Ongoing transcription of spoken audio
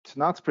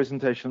Tonight's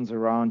presentation is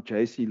around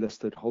JSE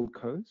listed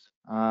holdcos.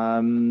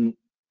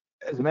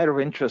 As a matter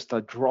of interest, I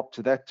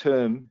dropped that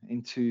term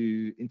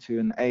into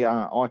an AI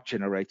art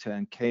generator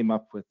and came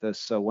up with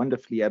this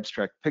wonderfully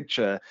abstract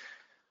picture.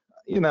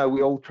 You know,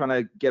 we're all trying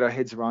to get our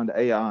heads around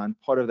AI,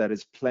 and part of that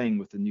is playing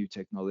with the new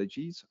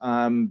technologies.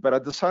 But I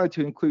decided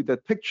to include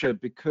that picture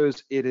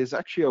because it is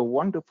actually a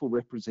wonderful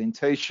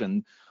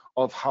representation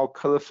of how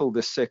colorful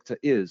this sector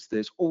is.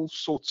 There's all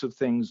sorts of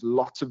things,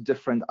 lots of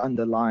different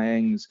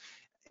underlyings.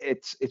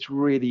 It's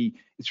really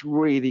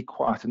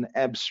quite an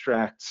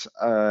abstract,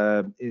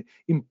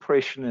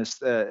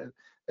 impressionist,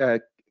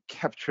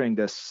 capturing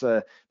this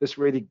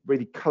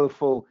really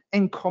colorful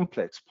and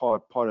complex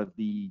part of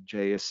the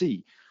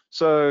JSE.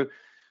 So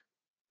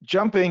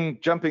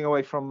jumping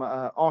away from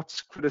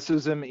arts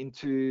criticism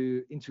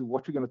into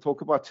what we're going to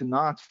talk about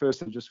tonight.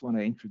 First, I just want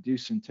to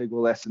introduce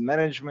Integral Asset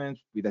Management.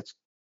 That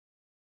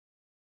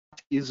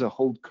is a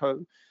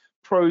holdco.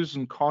 Pros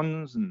and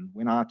cons, and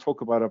when I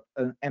talk about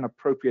an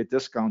appropriate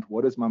discount,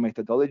 what is my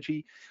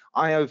methodology?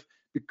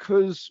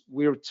 Because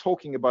we're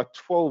talking about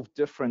 12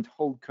 different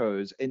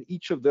holdcos, and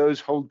each of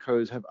those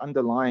holdcos have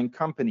underlying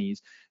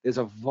companies, there's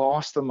a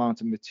vast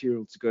amount of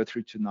material to go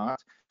through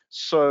tonight.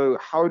 So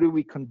how do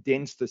we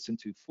condense this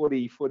into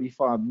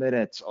 45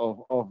 minutes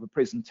of a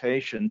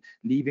presentation,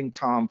 leaving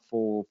time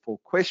for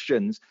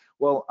questions?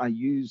 Well, I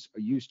use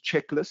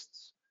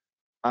checklists.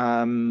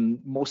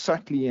 More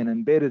subtly and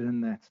embedded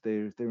in that,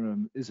 there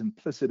is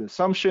implicit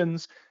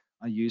assumptions.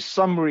 I use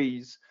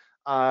summaries,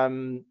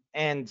 and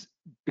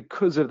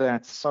because of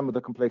that, some of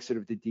the complexity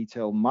of the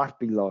detail might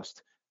be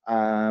lost.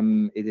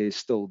 It is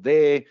still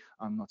there.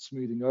 I'm not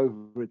smoothing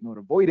over it, not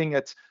avoiding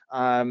it.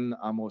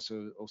 I'm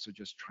also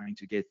just trying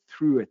to get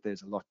through it.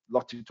 There's a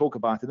lot to talk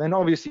about, and then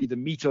obviously the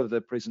meat of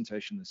the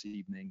presentation this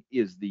evening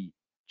is the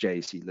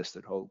JSE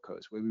listed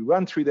holdcos, where we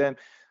run through them,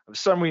 a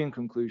summary and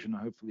conclusion.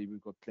 Hopefully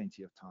we've got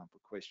plenty of time for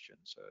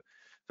questions. So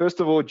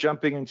first of all,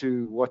 jumping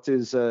into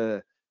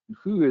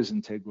who is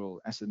Integral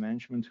Asset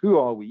Management? Who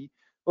are we?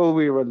 Well,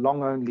 we're a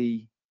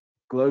long-only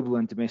global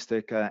and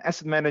domestic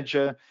asset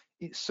manager.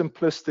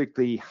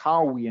 Simplistically,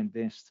 how we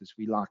invest is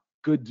we like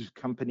good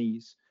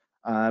companies.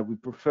 We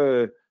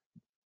prefer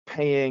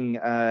paying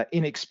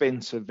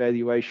inexpensive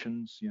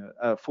valuations,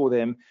 for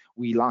them.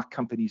 We like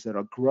companies that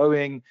are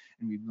growing,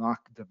 and we like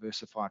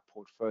diversified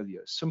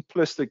portfolios.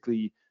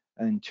 Simplistically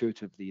and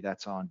intuitively,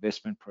 that's our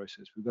investment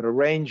process. We've got a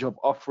range of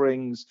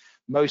offerings.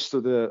 Most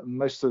of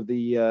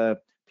the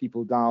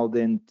people dialed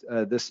in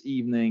this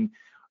evening,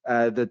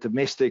 the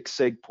domestic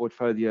seg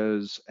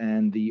portfolios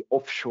and the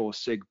offshore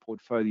seg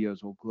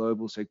portfolios or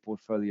global seg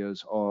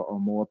portfolios are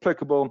more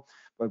applicable.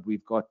 But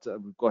we've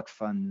got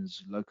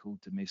funds, local,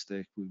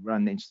 domestic. We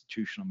run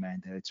institutional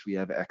mandates. We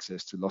have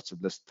access to lots of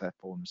list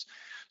platforms,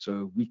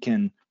 so we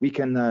can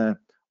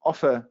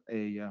offer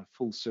a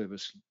full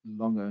service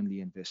long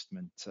only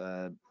investment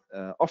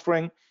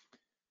offering.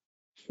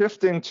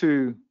 Shifting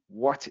to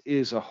what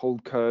is a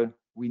holdco,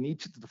 we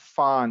need to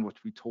define what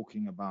we're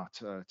talking about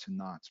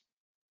tonight.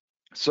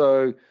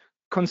 So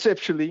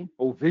conceptually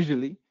or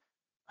visually,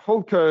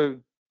 holdco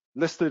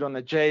listed on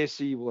the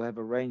JSE will have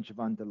a range of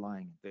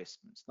underlying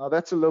investments. Now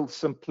that's a little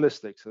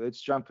simplistic, so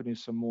let's jump into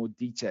some more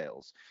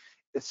details.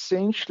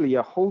 Essentially,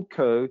 a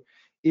holdco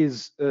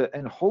is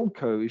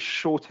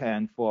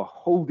shorthand for a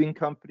holding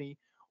company,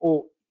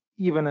 or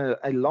even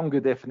a longer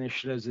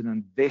definition as an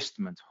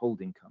investment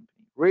holding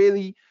company.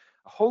 Really,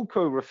 a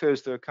holdco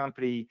refers to a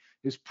company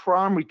whose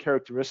primary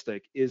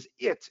characteristic is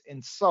it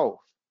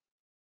itself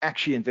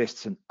actually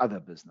invests in other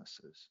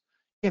businesses.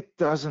 It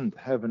doesn't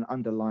have an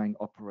underlying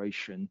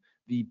operation.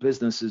 The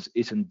businesses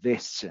it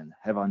invests in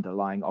have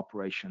underlying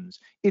operations.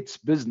 Its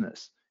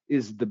business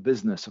is the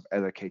business of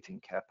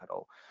allocating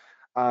capital.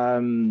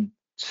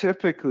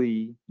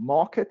 Typically,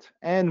 market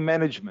and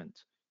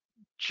management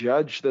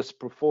judge this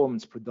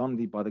performance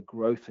predominantly by the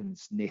growth in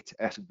its net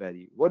asset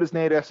value. What is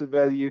net asset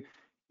value?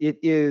 It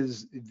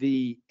is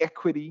the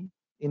equity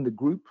in the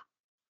group,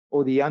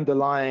 or the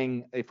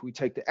underlying, if we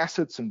take the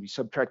assets and we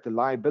subtract the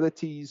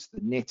liabilities, the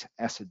net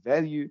asset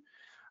value,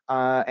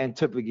 and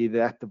typically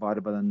that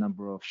divided by the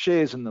number of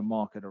shares in the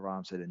market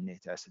arrives at a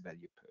net asset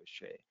value per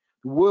share.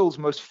 The world's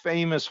most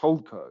famous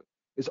holdco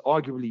is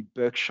arguably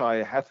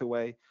Berkshire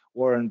Hathaway.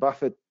 Warren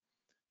Buffett,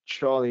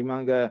 Charlie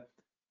Munger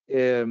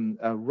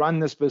run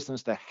this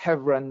business. They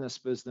have run this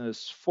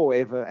business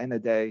forever and a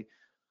day.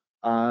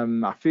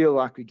 I feel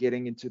like we're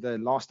getting into the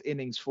last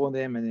innings for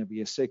them, and there'll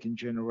be a second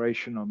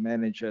generation of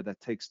manager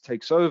that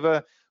takes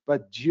over.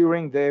 But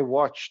during their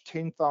watch,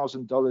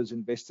 $10,000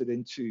 invested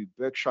into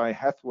Berkshire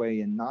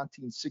Hathaway in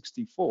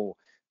 1964,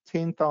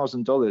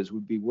 $10,000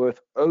 would be worth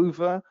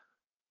over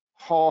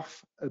 $500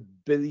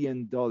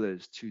 million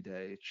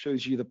today. It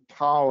shows you the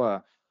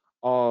power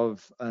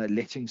of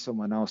letting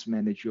someone else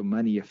manage your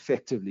money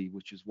effectively,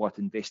 which is what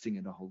investing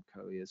in a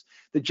holdco is.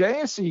 The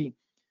JSE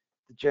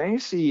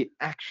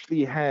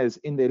actually has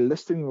in their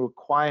listing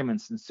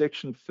requirements in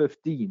section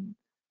 15,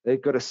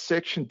 they've got a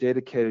section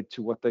dedicated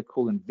to what they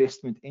call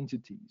investment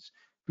entities.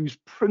 whose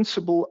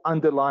principal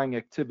underlying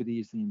activity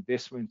is the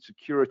investment in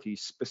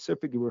securities,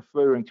 specifically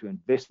referring to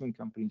investment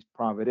companies,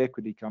 private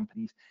equity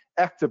companies,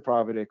 active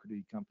private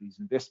equity companies,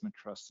 investment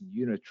trusts, and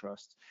unit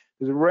trusts.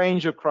 There's a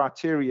range of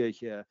criteria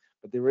here,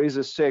 but there is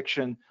a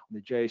section on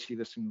the JSE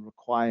listing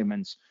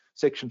requirements,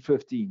 section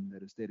 15,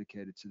 that is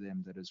dedicated to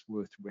them, that is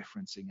worth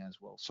referencing as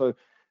well. So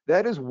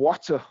that is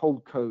what a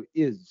holdco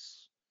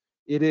is.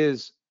 It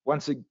is,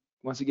 once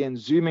again,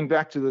 zooming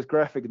back to this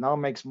graphic, now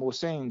makes more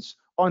sense.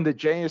 On the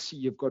JSE,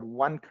 you've got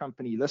one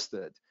company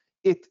listed.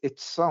 It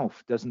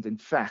itself doesn't, in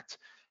fact,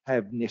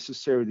 have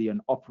necessarily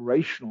an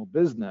operational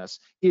business.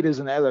 It is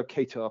an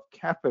allocator of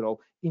capital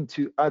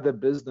into other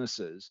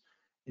businesses,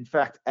 in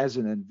fact, as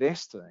an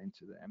investor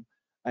into them.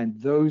 And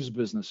those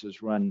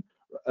businesses run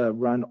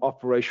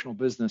operational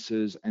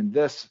businesses, and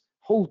this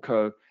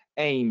holdco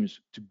aims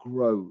to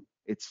grow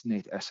its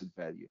net asset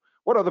value.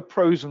 What are the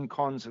pros and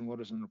cons, and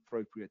what is an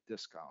appropriate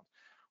discount?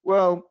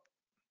 Well,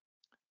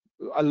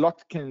 a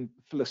lot can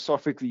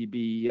philosophically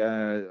be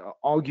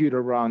argued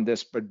around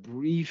this, but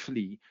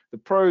briefly, the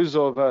pros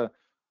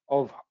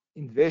of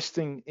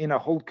investing in a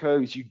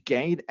holdco is you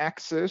gain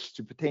access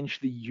to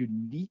potentially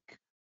unique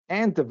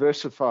and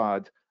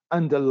diversified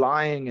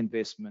underlying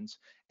investments,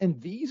 and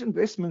these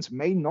investments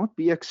may not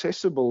be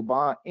accessible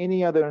by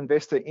any other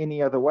investor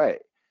any other way.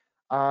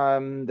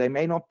 They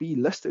may not be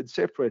listed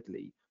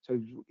separately, so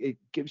it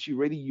gives you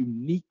really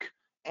unique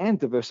and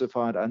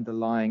diversified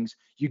underlyings.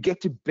 You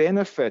get to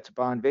benefit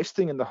by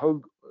investing in the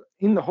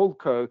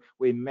holdco,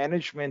 where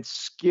management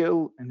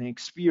skill and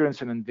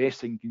experience in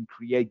investing can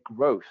create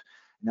growth.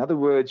 In other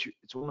words,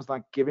 it's almost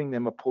like giving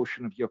them a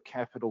portion of your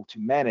capital to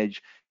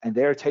manage, and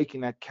they're taking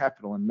that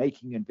capital and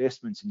making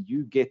investments, and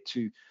you get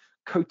to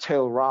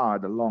coattail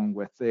ride along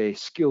with their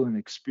skill and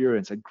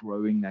experience at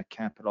growing that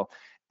capital.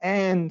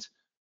 And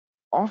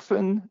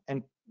often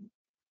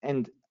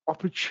and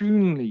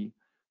opportunely,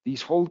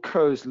 these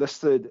holdcos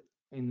listed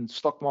in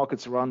stock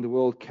markets around the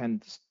world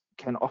can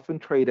often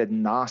trade at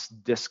nice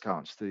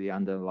discounts to the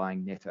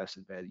underlying net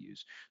asset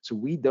values. So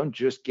we don't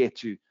just get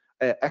to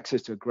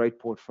access to a great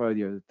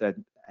portfolio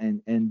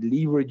and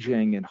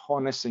leveraging and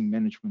harnessing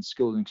management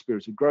skills and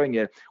experience and growing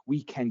it,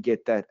 we can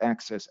get that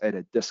access at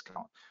a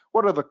discount.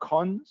 What are the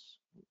cons?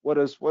 What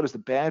is the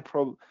bad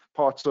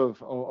parts of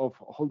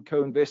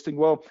holdco investing?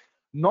 Well,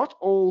 not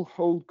all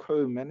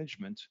holdco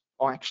management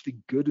are actually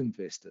good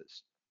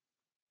investors.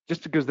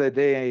 Just because they're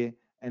there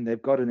and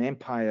they've got an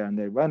empire and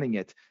they're running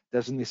it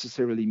doesn't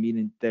necessarily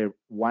mean they're,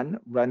 one,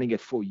 running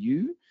it for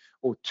you,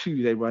 or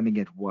two, they're running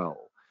it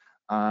well.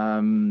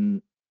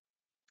 And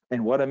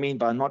what I mean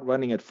by not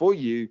running it for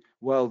you,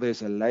 well,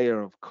 there's a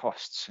layer of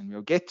costs, and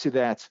we'll get to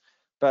that,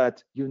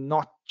 but you're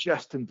not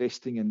just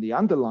investing in the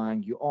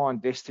underlying, you are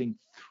investing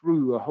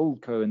through a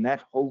holdco, and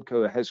that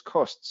holdco has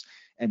costs,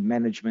 and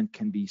management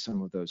can be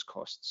some of those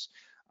costs.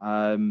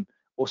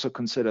 Also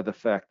consider the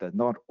fact that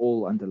not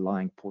all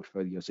underlying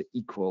portfolios are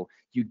equal.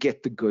 You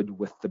get the good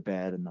with the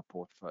bad in the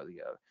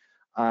portfolio.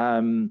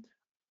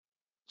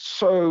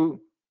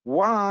 So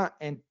why,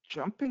 and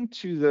jumping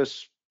to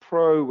this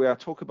pro where I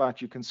talk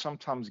about you can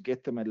sometimes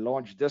get them at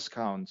large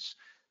discounts,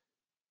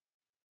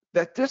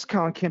 that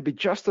discount can be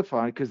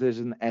justified because there's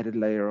an added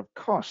layer of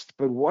cost.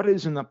 But what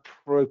is an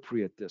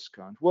appropriate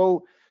discount?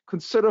 Well,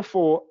 consider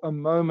for a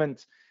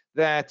moment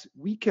that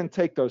we can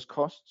take those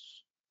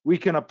costs, we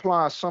can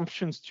apply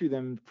assumptions to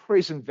them,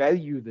 present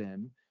value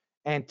them,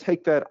 and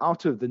take that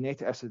out of the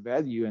net asset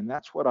value. And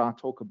that's what I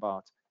talk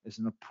about as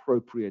an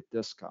appropriate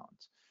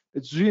discount.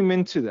 Let's zoom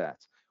into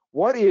that.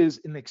 What is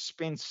an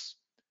expense?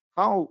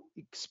 How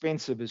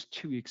expensive is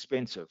too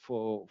expensive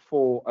for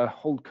a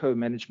holdco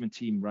management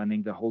team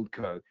running the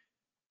holdco?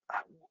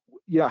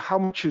 Yeah, how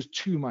much is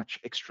too much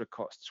extra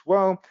costs?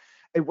 Well,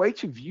 a way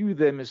to view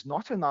them is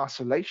not in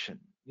isolation.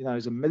 You know,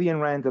 is R1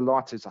 million a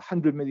lot? Is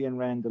 100 million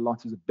rand a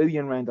lot? Is R1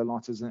 billion a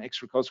lot? Is an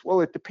extra cost?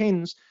 Well, it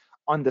depends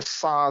on the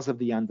size of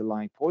the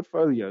underlying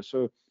portfolio.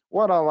 So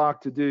what I like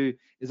to do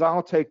is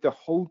I'll take the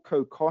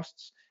holdco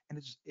costs,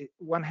 and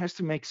one has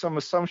to make some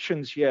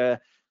assumptions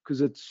here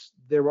because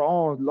there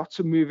are lots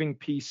of moving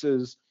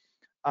pieces,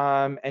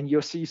 and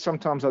you'll see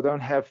sometimes I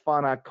don't have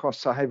finite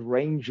costs, I have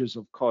ranges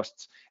of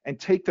costs, and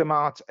take them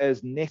out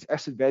as net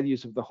asset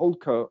values of the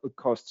holdco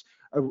costs,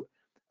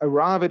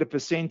 arrive at a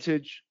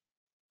percentage.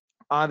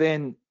 I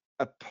then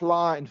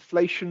apply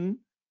inflation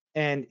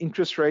and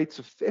interest rates.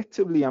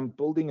 Effectively, I'm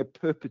building a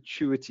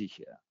perpetuity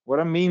here. What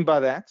I mean by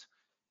that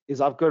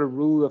is I've got a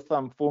rule of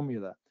thumb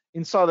formula.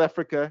 In South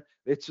Africa,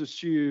 let's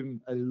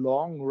assume a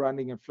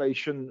long-running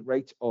inflation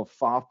rate of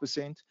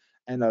 5%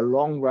 and a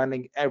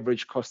long-running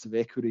average cost of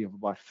equity of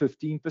about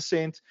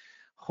 15%.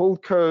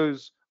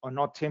 Holdcos are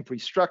not temporary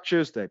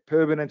structures, they're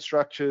permanent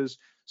structures.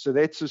 So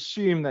let's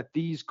assume that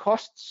these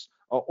costs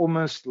are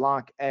almost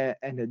like an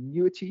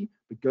annuity,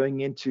 but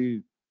going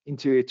into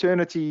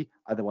eternity,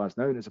 otherwise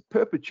known as a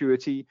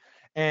perpetuity.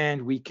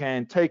 And we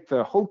can take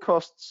the hold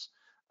costs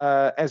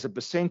as a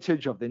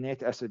percentage of the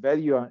net asset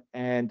value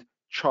and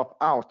chop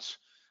out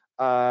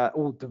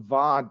or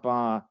divide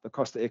by the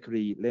cost of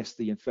equity less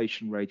the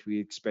inflation rate we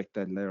expect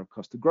that layer of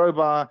cost to grow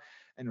by.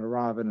 and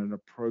arrive at an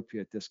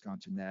appropriate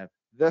discount to NAV.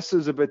 This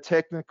is a bit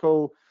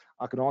technical.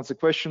 I can answer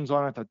questions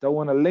on it. I don't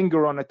want to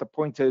linger on it. The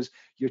point is,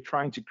 you're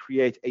trying to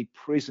create a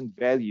present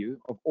value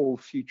of all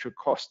future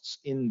costs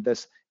in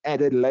this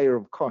added layer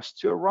of cost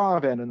to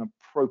arrive at an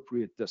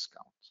appropriate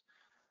discount.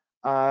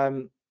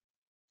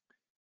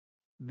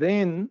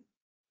 Then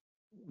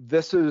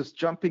this is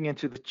jumping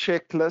into the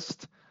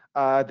checklist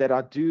that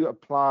I do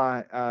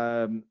apply,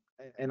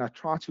 and I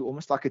try to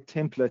almost like a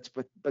template,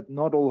 but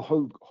not all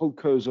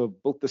holdcos are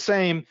built the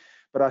same.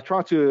 But I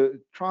try to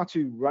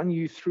run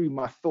you through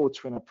my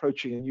thoughts when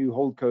approaching a new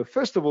holdco.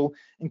 First of all,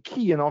 and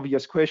key and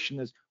obvious question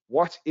is,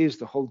 what is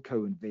the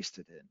holdco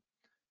invested in?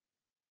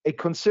 A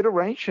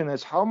consideration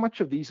is how much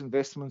of these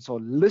investments are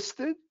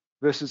listed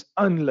versus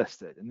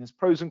unlisted, and there's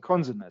pros and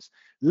cons in this.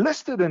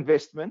 Listed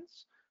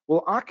investments,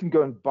 well, I can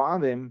go and buy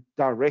them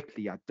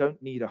directly. I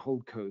don't need a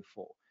holdco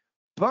for,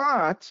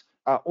 but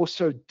I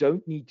also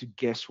don't need to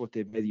guess what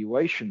their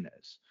valuation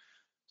is.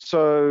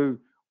 So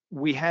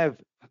we have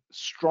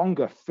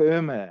stronger,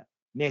 firmer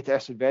net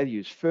asset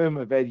values,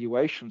 firmer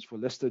valuations for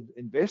listed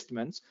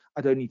investments.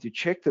 I don't need to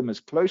check them as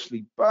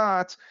closely,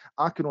 but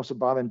I can also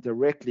buy them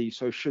directly.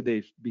 So should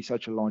there be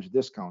such a large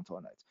discount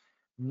on it?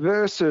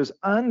 Versus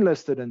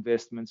unlisted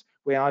investments,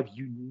 where I have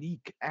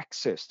unique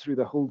access through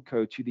the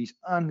holdco to these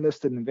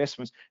unlisted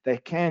investments. They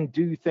can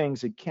do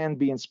things, it can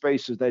be in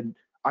spaces that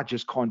I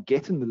just can't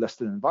get in the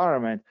listed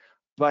environment.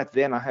 But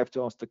then I have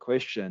to ask the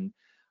question,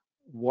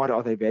 what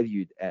are they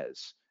valued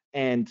as?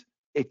 And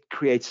it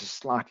creates a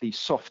slightly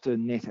softer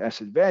net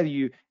asset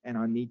value, and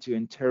I need to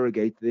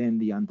interrogate then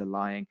the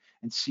underlying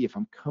and see if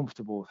I'm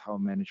comfortable with how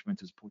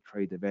management has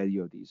portrayed the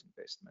value of these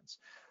investments.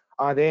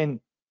 I then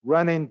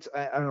run in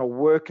and I'll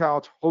work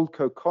out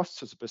holdco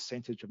costs as a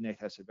percentage of net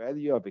asset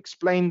value. I've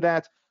explained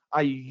that.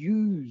 I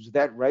use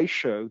that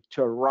ratio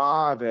to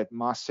arrive at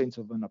my sense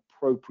of an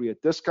appropriate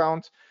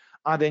discount.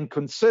 I then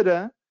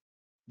consider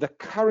the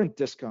current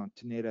discount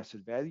to net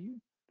asset value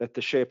that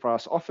the share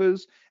price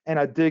offers, and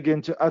I dig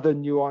into other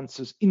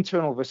nuances,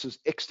 internal versus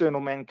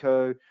external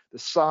manco, the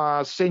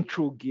size,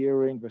 central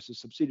gearing versus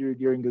subsidiary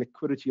gearing,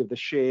 liquidity of the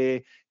share,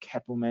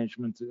 capital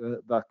management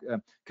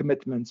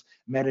commitments,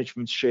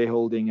 management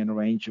shareholding, and a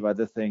range of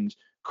other things.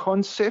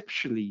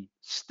 Conceptually,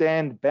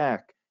 stand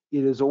back.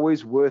 It is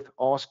always worth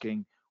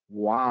asking,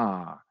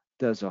 why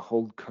does a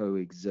holdco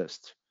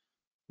exist?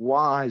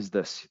 Why is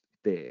this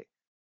there?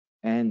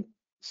 And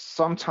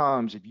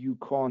sometimes if you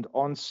can't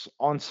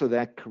answer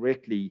that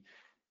correctly,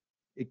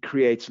 it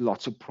creates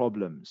lots of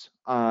problems.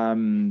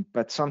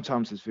 But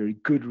sometimes there's very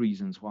good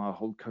reasons why a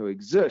holdco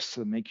exists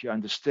that make you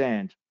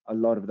understand a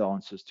lot of the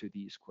answers to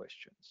these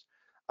questions.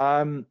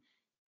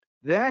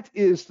 That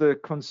is the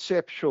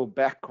conceptual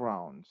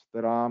background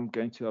that I'm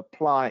going to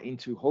apply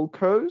into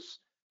holdcos.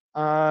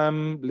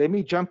 Let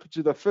me jump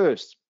to the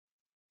first.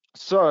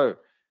 So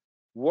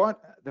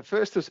the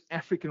first is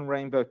African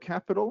Rainbow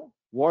Capital.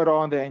 What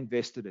are they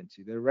invested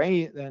into?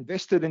 They're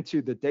invested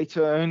into the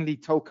data-only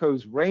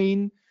telcos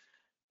RAIN.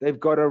 They've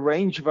got a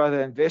range of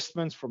other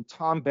investments from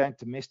time bank,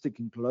 domestic,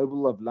 and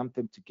global. I've lumped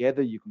them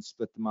together. You can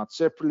split them out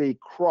separately.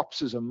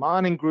 Crops is a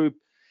mining group.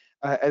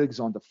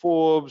 Alexander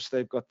Forbes.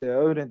 They've got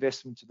their own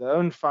investment to their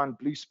own fund,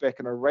 Blue Spec,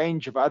 and a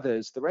range of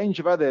others. The range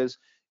of others,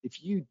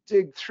 if you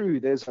dig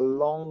through, there's a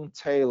long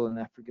tail in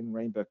African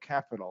Rainbow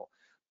Capital.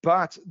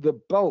 But the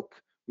bulk,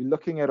 we're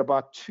looking at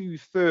about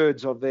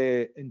 2/3 of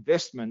their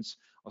investments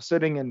are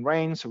sitting in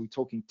RAIN, so we're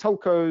talking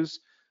telcos,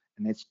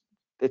 and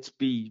let's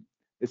be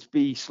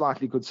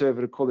slightly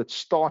conservative, call it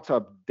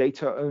startup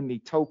data-only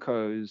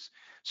telcos,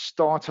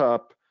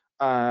 startup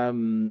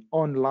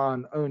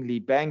online only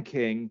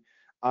banking,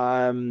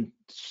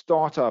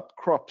 startup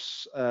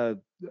crops,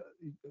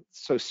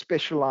 so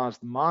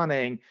specialized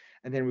mining,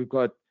 and then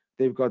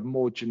they've got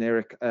more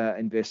generic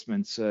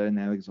investments in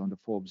Alexander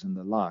Forbes and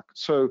the like.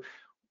 So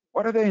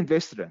what are they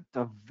invested in?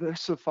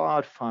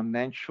 Diversified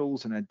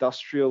financials and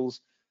industrials.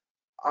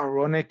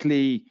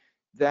 Ironically,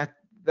 that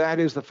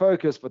is the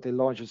focus, but their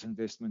largest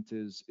investment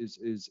is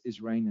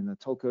RAIN in the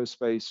telco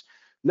space.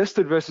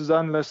 Listed versus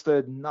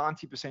unlisted,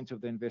 90% of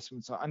the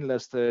investments are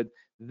unlisted.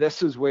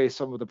 This is where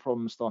some of the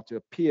problems start to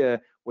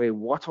appear, where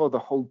what are the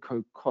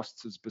holdco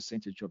costs as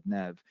percentage of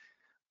NAV?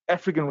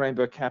 African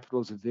Rainbow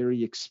Capital is a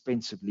very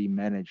expensively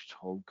managed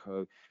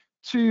holdco.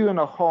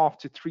 2.5%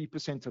 to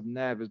 3% of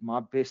NAV is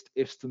my best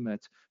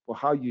estimate for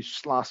how you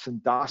slice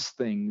and dice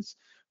things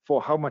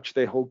for how much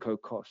their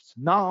holdco costs.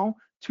 Now,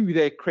 to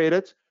their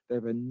credit,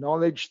 they've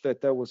acknowledged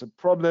that there was a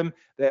problem.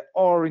 They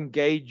are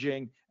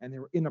engaging and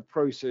they're in a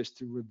process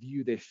to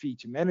review their fee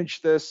to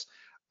manage this.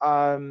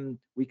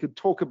 We could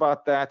talk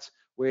about that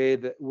where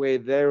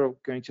they're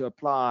going to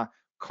apply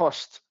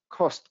cost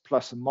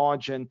plus a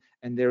margin,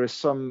 and there are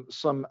some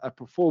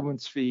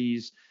performance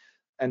fees,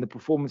 and the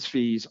performance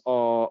fees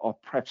are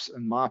perhaps,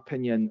 in my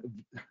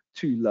opinion,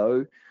 too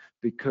low,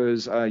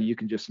 because you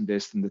can just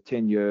invest in the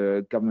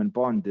 10-year government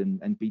bond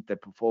and beat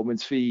that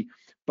performance fee.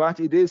 But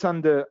it is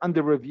under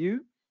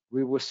review.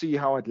 We will see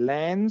how it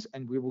lands,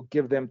 and we will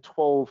give them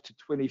 12 to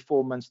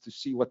 24 months to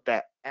see what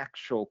that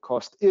actual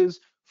cost is.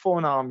 For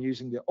now, I'm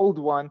using the old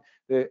one.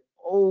 The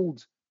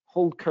old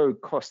holdco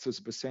cost as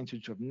a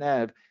percentage of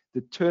NAV,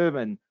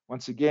 determine,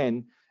 once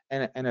again,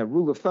 and a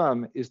rule of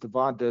thumb is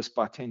divide this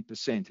by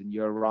 10%, and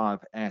you arrive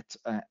at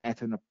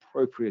an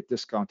appropriate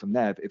discount on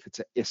NAV if it's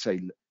a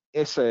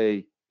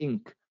SA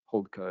Inc.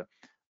 holdco.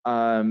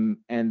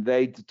 And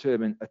they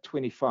determine a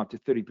 25 to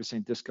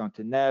 30% discount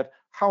to NAV.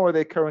 How are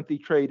they currently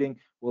trading?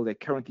 Well, they're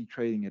currently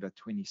trading at a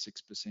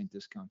 26%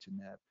 discount to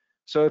NAV.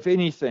 So if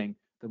anything,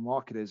 the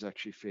market is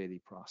actually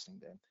fairly pricing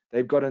them.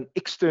 They've got an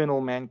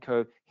external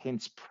manco,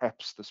 hence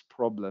perhaps this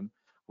problem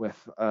with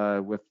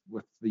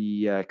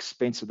the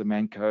expense of the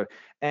manco,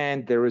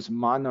 and there is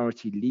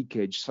minority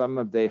leakage. Some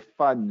of their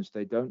funds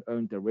they don't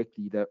own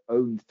directly; they're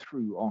owned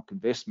through ARC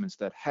Investments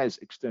that has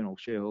external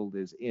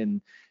shareholders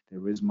in.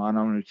 There is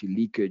minority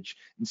leakage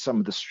in some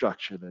of the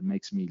structure that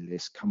makes me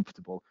less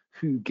comfortable.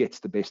 Who gets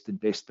the best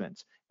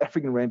investments?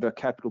 African Rainbow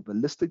Capital, the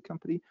listed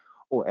company,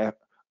 or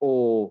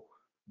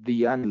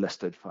the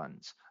unlisted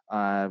funds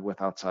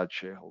with outside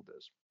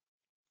shareholders?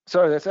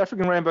 So that's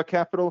African Rainbow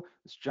Capital.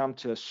 Let's jump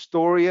to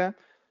Astoria.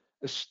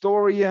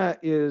 Astoria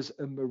is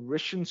a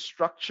Mauritian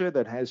structure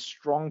that has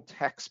strong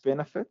tax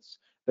benefits.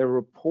 They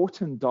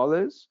report in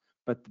dollars,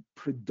 but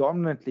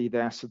predominantly the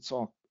assets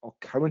are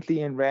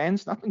currently in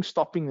rands. Nothing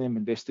stopping them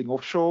investing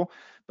offshore,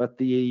 but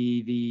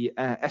the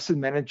asset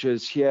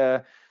managers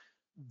here,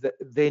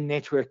 their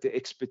network, their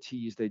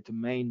expertise, their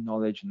domain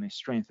knowledge, and their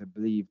strength, I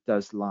believe,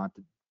 does lie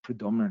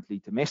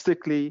predominantly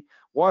domestically.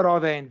 What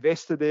are they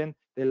invested in?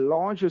 Their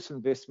largest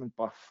investment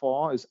by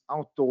far is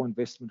Outdoor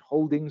Investment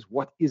Holdings.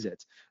 What is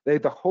it? They're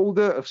the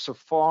holder of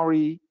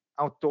Safari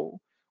Outdoor,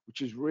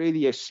 which is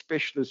really a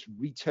specialist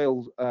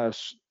retail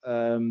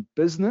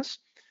business.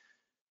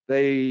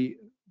 They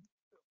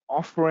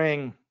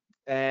offering,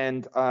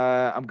 and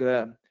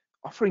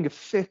offering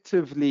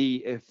effectively,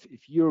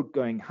 if you're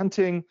going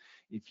hunting,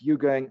 if you're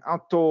going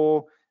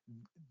outdoor,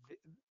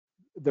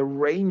 the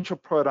range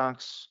of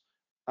products,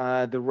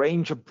 the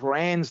range of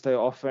brands they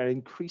offer,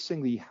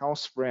 increasingly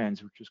house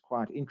brands, which is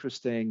quite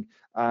interesting.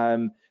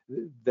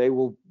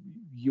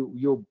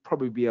 You'll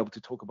probably be able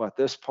to talk about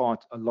this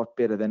part a lot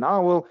better than I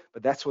will,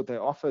 but that's what they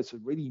offer. It's a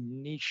really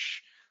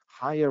niche,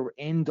 higher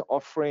end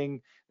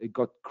offering. They've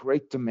got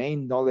great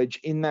domain knowledge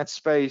in that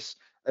space.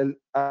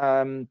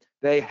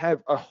 They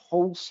have a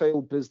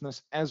wholesale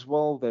business as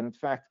well that, in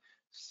fact,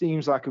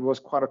 seems like it was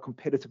quite a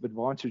competitive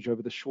advantage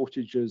over the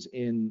shortages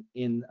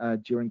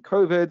during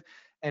COVID.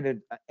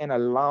 And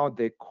allowed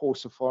their core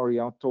Safari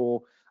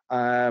Outdoor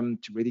to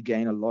really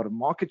gain a lot of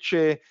market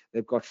share.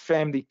 They've got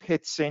Family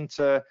Pet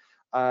Center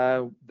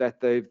that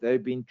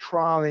they've been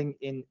trialing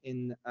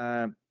in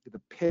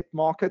the pet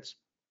markets.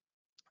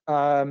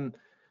 So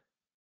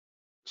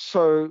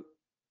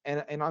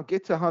I'll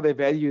get to how they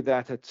value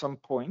that at some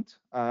point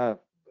a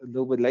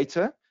little bit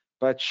later.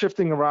 But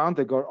shifting around,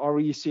 they've got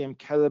RECM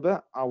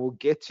Calibre. I will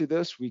get to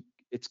this.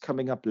 It's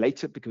coming up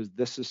later because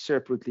this is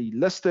separately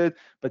listed,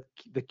 but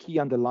the key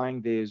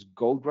underlying there is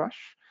Gold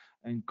Rush,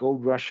 and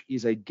Gold Rush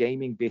is a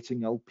gaming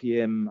betting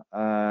LPM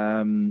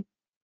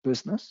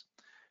business.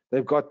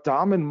 They've got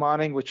Diamond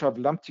Mining, which I've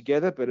lumped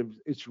together, but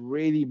it's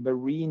really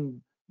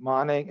marine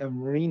mining and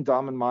marine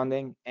diamond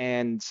mining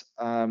and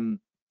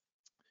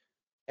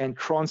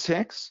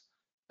Transex.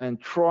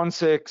 And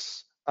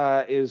Transex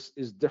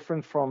is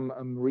different from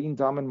a marine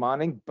diamond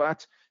mining,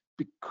 but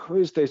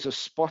because there's a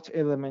spot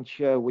element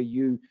here where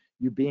you're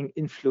being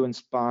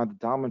influenced by the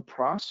diamond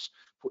price,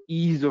 for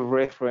ease of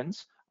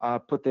reference,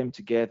 put them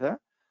together.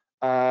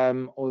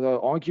 Although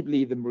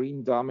arguably the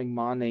marine diamond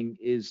mining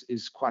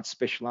is quite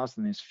specialized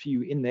and there's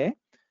few in there.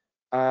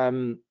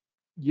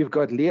 You've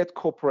got Lead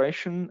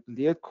Corporation.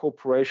 Lead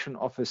Corporation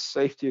offers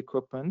safety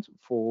equipment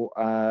for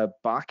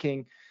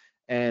biking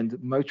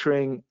and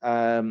motoring.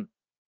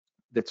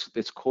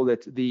 Let's call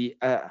it the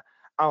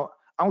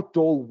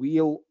outdoor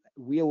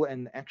wheel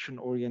and action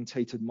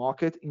orientated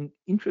market.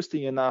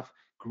 Interesting enough,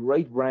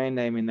 great brand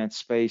name in that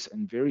space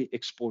and very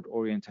export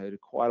orientated,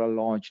 quite a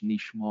large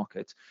niche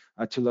market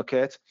to look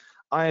at.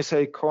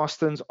 ISA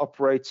Carstens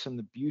operates in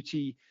the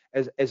beauty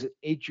as an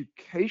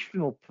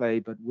educational play,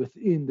 but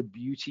within the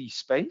beauty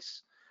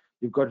space.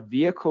 You've got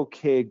Vehicle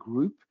Care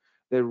Group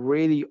that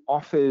really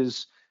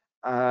offers,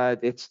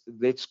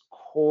 let's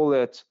call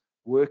it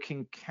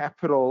working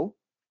capital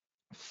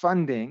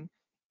funding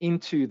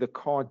into the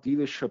car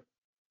dealership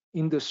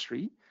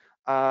industry.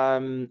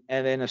 And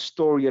then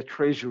Astoria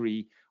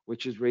Treasury,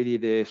 which is really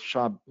their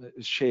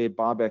share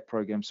buyback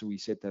program. So we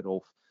set that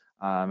off,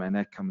 and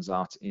that comes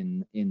out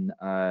in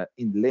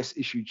less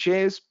issued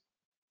shares.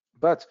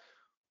 But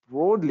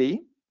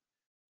broadly,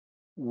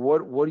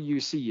 what do you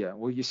see here?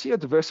 Well, you see a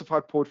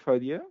diversified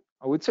portfolio.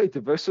 I would say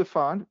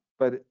diversified,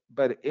 but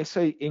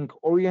SA Inc.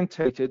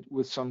 orientated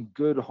with some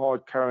good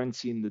hard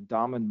currency in the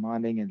Diamond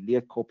Mining and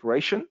Lead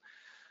Corporation.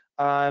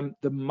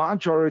 The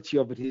majority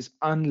of it is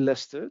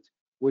unlisted,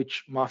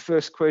 which my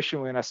first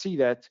question when I see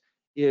that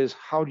is,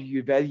 how do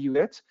you value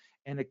it?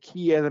 And a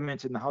key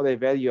element in how they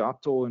value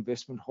Outdoor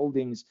Investment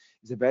Holdings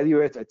is they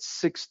value it at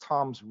 6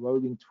 times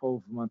rolling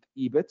 12-month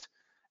EBIT.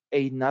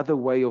 Another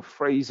way of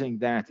phrasing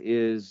that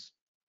is,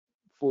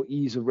 for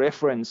ease of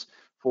reference,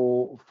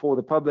 for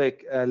the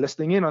public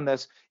listening in on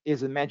this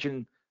is,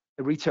 imagine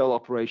a retail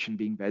operation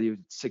being valued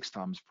at 6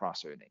 times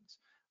price earnings.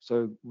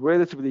 So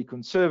relatively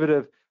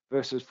conservative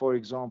versus, for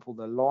example,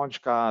 the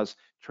large guys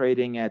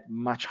trading at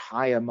much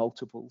higher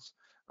multiples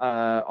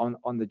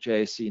on the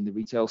JSE in the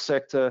retail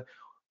sector.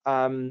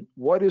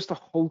 What is the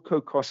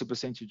holdco cost as a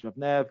percentage of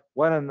NAV?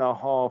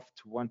 1.5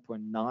 to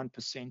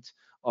 1.9%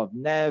 of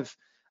NAV.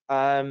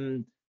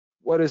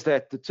 What does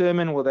that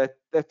determine? Well,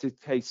 that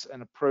dictates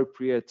an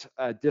appropriate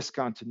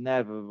discount to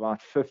NAV of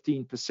about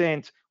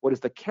 15%. What is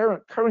the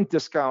current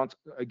discount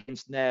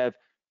against NAV?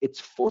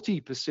 It's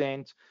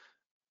 40%,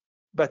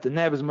 but the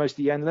NAV is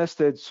mostly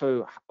unlisted.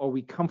 So are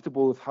we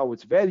comfortable with how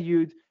it's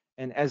valued?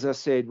 And as I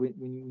said,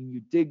 when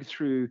you dig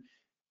through,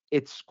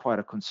 it's quite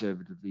a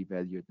conservatively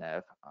valued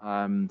NAV.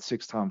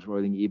 6 times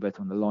rolling EBIT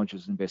on the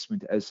largest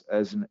investment as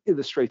an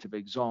illustrative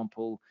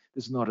example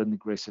is not an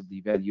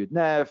aggressively valued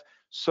NAV,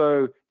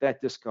 so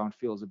that discount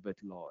feels a bit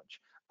large.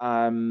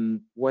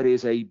 What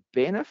is a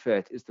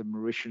benefit is the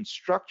Mauritian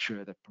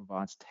structure that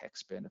provides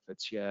tax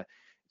benefits here.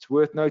 It's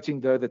worth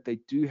noting, though, that they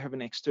do have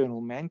an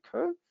external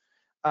manco,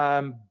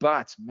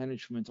 but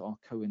management are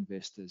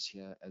co-investors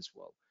here as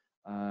well.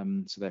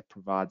 So that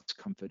provides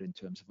comfort in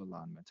terms of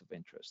alignment of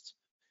interests.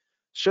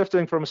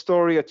 Shifting from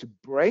Astoria to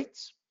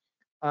Brait.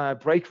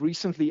 Brait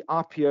recently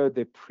IPO'd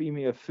their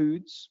Premier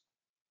Foods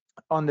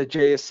on the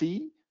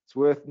JSE. It's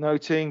worth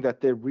noting that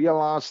they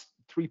realized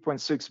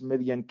 3.6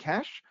 million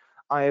cash.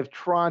 I have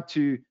tried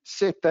to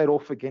set that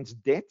off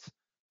against debt.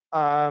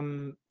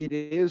 It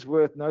is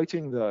worth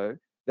noting, though,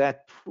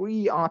 that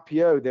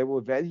pre-IPO, they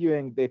were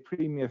valuing their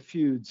Premier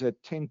Foods at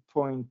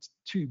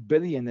 10.2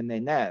 billion in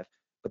their NAV,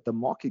 but the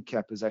market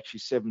cap is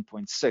actually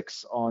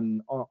 7.6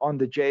 on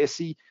the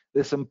JSE.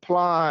 This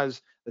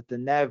implies that the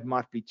NAV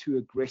might be too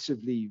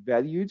aggressively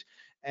valued,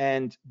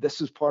 and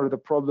this is part of the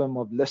problem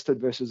of listed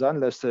versus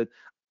unlisted.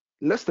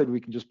 Listed, we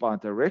can just buy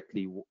it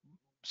directly,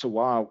 so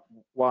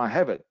why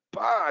have it?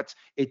 But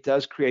it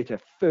does create a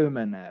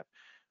firmer NAV.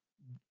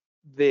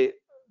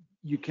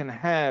 You can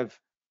have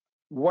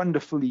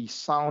wonderfully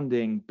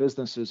sounding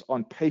businesses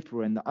on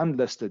paper in the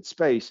unlisted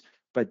space,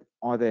 but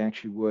are they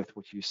actually worth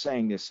what you're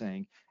saying they're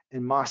saying?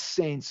 In my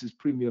sense, is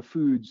Premier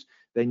Foods,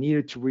 they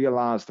needed to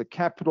realize the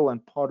capital,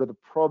 and part of the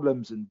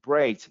problems in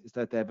Brait is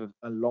that they have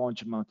a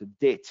large amount of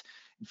debt.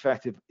 In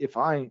fact, if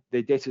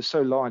their debt is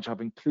so large,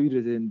 I've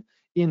included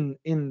in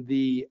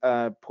the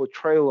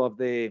portrayal of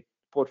their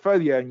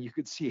portfolio, and you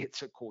could see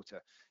it's a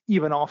quarter,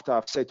 even after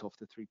I've set off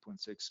the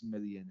 3.6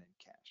 million in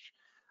cash.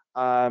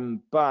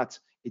 But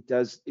it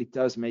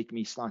does make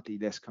me slightly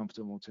less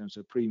comfortable in terms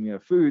of Premier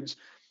Foods.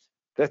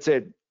 That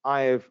said,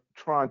 I have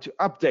tried to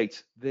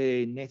update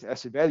their net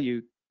asset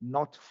value,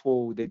 not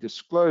for the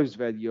disclosed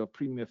value of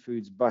Premier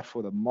Foods, but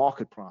for the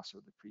market price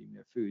of the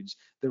Premier Foods,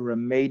 the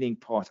remaining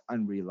part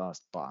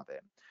unrealized by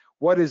them.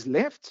 What is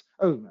left?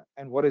 Oh,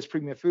 and what is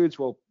Premier Foods?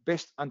 Well,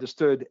 best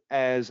understood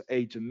as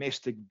a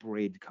domestic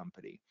bread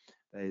company.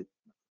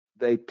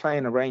 They play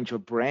in a range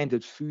of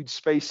branded food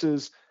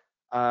spaces.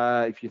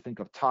 If you think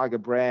of Tiger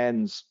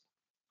Brands,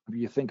 if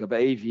you think of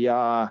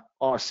AVR,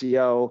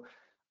 RCL,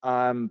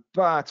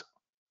 but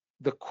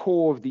the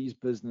core of these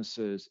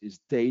businesses is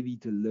daily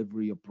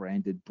delivery of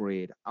branded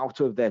bread. Out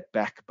of that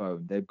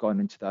backbone, they've gone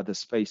into the other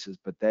spaces,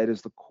 but that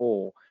is the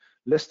core.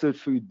 Listed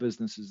food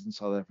businesses in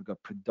South Africa,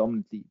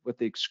 predominantly, with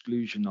the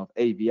exclusion of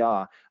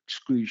AVR,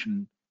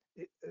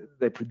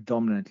 they're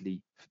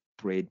predominantly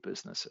bread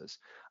businesses.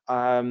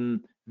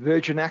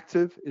 Virgin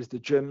Active is the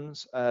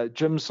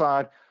gym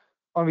side.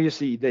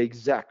 Obviously, the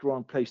exact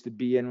wrong place to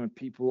be in when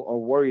people are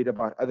worried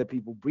about other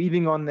people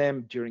breathing on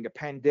them during a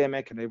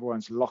pandemic and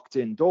everyone's locked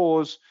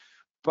indoors.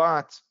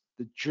 But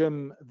the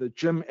gym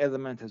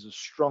element has a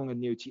strong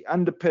annuity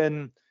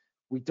underpin.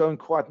 We don't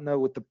quite know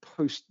what the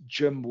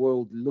post-gym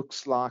world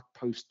looks like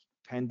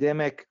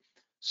post-pandemic.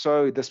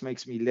 So this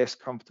makes me less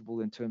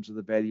comfortable in terms of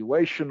the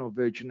valuation of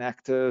Virgin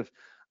Active.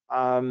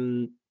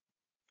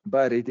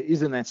 But it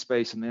is in that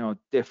space, and they are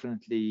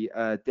definitely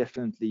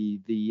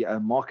the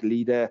market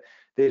leader.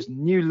 There's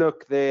New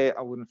Look there.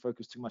 I wouldn't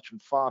focus too much on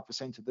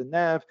 5% of the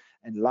NAV,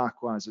 and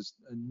likewise, it's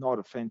not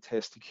a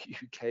fantastic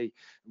UK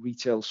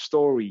retail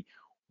story.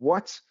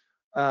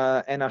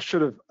 And I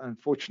should have,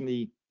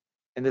 unfortunately,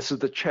 and this is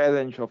the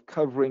challenge of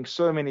covering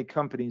so many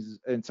companies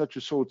in such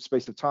a short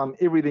space of time,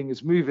 everything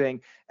is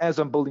moving. As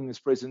I'm building this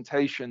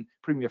presentation,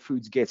 Premier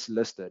Foods gets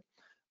listed.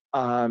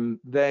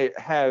 They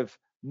have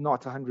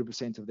not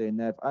 100% of their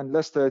NAV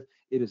unlisted.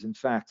 It is in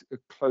fact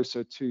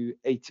closer to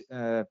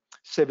 78%,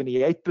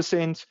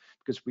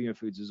 because Premier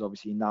Foods is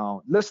obviously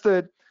now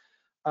listed.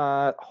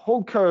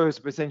 Holdco's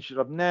percentage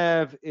of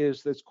NAV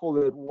is, let's call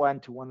it 1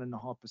 to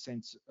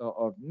 1.5%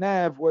 of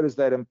NAV. What does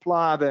that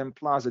imply? That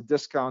implies a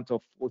discount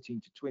of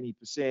 14 to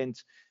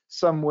 20%,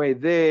 somewhere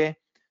there.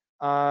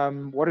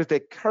 What is their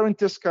current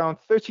discount?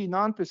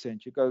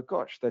 39%. You go,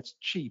 gosh, that's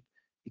cheap,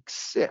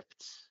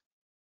 except,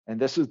 and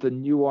this is the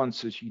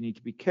nuances you need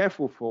to be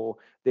careful for,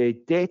 their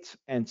debt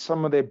and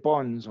some of their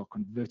bonds are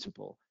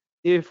convertible.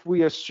 If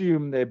we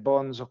assume their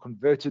bonds are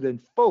converted in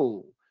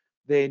full,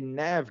 their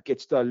NAV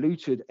gets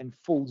diluted and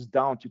falls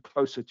down to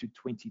closer to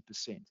 20%,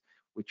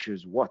 which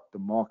is what the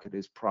market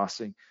is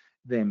pricing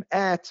them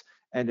at.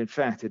 And in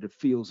fact, it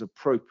feels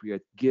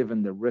appropriate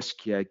given the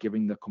risk here,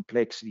 given the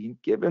complexity,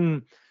 and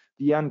given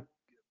the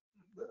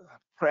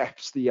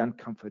perhaps the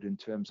uncomfort in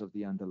terms of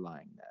the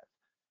underlying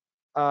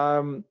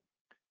NAV.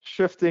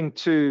 Shifting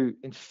to,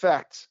 in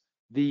fact,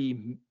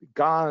 the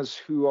guys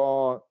who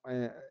are,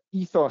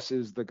 Ethos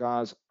is the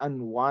guys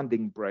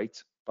unwinding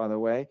Brait, by the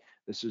way.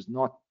 This is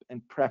not,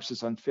 and perhaps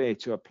it's unfair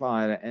to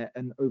apply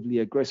an overly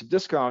aggressive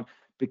discount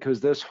because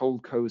this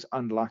holdco is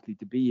unlikely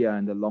to be here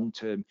in the long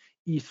term.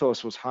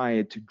 Ethos was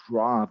hired to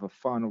drive a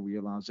final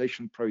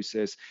realization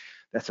process.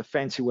 That's a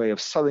fancy way of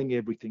selling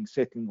everything,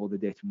 settling all the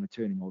debt and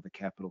returning all the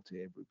capital to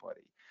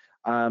everybody.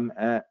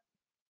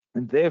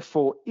 And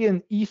therefore,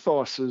 in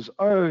Ethos's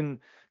own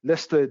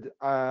listed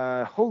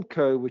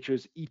holdco, which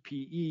is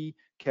EPE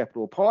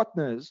Capital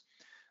Partners,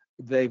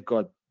 they've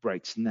got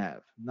Brait's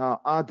NAV.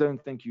 Now, I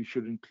don't think you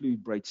should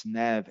include Brait's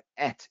NAV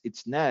at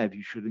its NAV.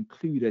 You should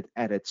include it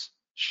at its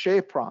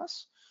share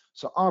price.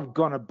 So I've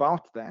gone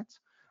about that.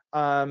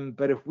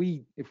 But if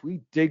we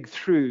dig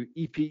through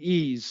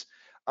EPE's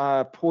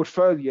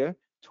portfolio,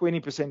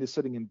 20% is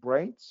sitting in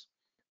Brait's,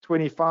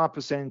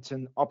 25%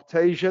 in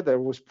Optasia, that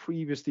was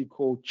previously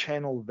called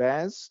Channel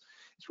VAS.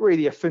 It's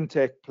really a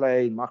fintech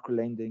play,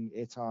 microlending,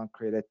 airtime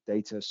credit,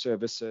 data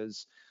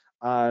services.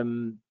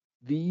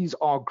 These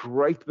are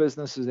great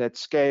businesses at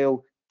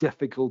scale,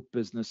 difficult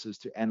businesses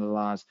to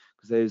analyze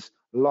because there's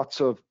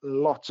lots of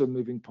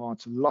moving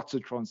parts, lots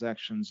of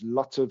transactions,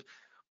 lots of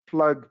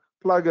plug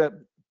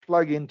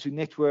into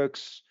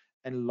networks,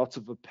 and lots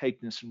of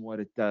opaqueness in what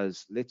it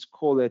does. Let's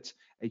call it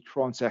a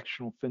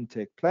transactional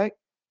fintech play.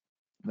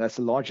 That's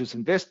the largest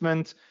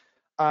investment.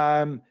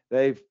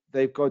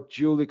 They've got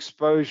dual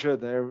exposure.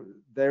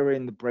 They're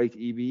in the Brait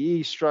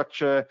EVE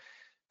structure.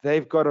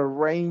 They've got a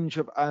range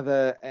of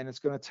other, and it's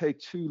going to take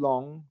too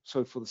long.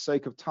 So for the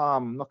sake of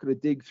time, I'm not going to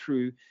dig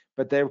through,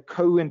 but they're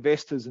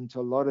co-investors into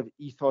a lot of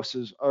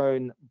Ethos's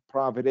own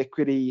private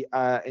equity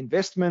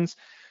investments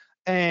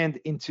and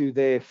into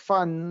their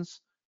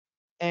funds.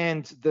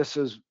 And this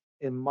is,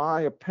 in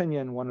my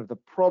opinion, one of the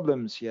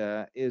problems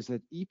here is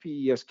that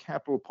EPE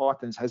Capital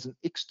Partners has an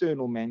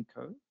external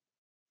manco,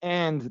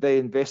 and they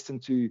invest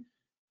into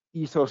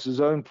Ethos's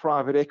own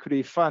private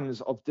equity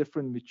funds of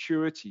different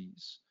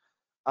maturities.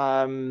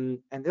 And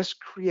this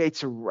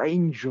creates a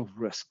range of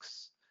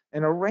risks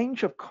and a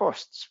range of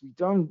costs. We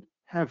don't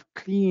have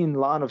clean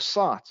line of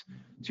sight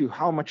to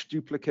how much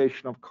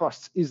duplication of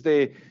costs is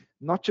there,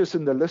 not just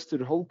in the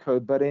listed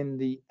holdco, but in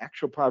the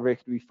actual private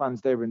equity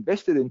funds they're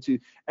invested into,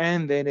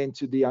 and then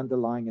into the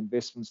underlying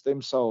investments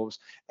themselves,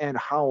 and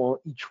how are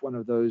each one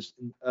of those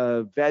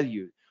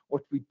valued.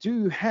 What we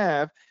do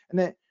have, and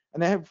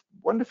they have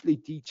wonderfully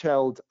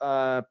detailed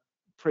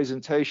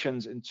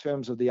presentations in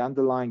terms of the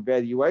underlying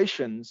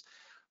valuations,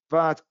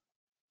 but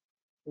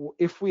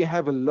if we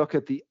have a look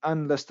at the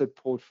unlisted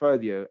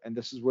portfolio, and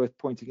this is worth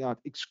pointing out,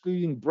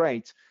 excluding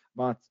Brait,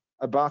 but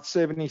about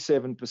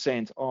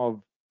 77%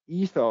 of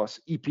Ethos,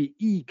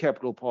 EPE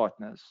Capital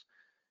Partners,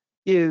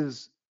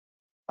 is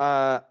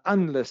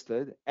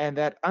unlisted, and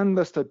that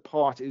unlisted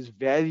part is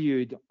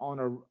valued on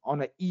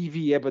a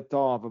EV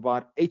EBITDA of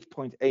about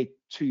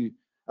 8.82,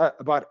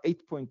 about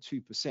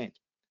 8.2%.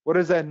 What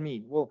does that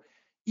mean? Well,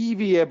 EV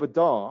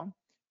EBITDA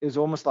is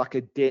almost like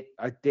a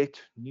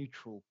debt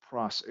neutral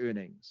price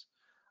earnings.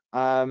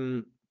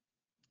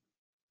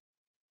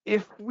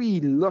 If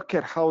we look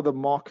at how the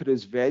market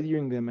is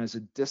valuing them as a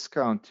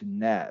discount to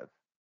NAV,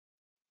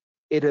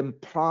 it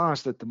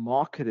implies that the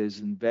market is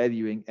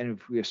valuing, and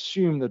if we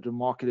assume that the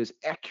market is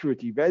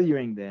accurately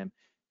valuing them,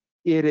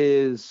 it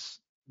is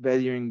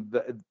valuing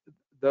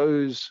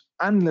those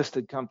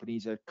unlisted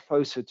companies at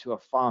closer to a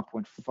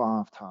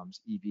 5.5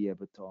 times EV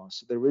EBITDA.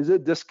 So there is a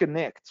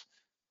disconnect.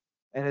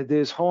 And it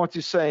is hard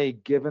to say,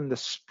 given the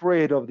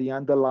spread of the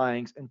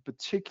underlyings, and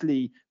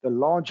particularly the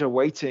larger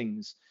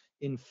weightings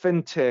in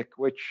fintech,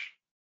 which,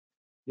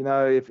 you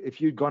know, if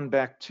you'd gone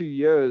back 2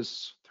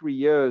 years, 3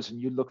 years,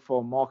 and you looked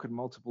for a market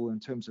multiple in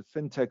terms of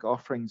fintech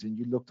offerings, and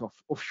you looked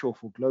offshore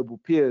for global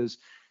peers,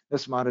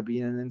 this might have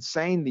been an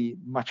insanely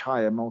much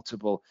higher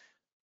multiple.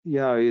 You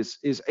know, is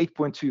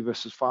 8.2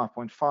 versus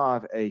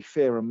 5.5 a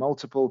fairer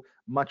multiple?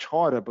 Much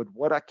harder. But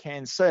what I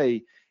can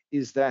say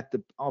is that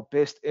our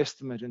best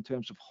estimate in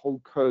terms of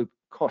holdco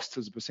costs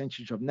as a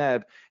percentage of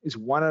NAV is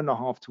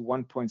 1.5 to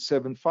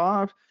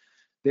 1.75.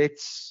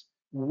 That's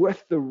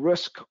with the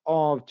risk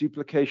of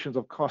duplications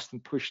of cost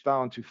and push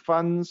down to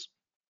funds.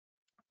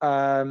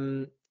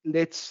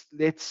 Let's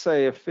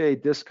say a fair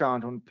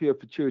discount on pure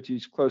perpetuity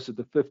is closer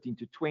to 15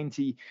 to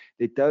 20.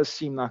 It does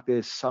seem like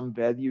there's some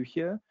value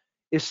here,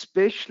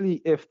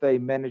 especially if they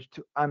manage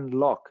to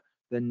unlock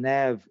the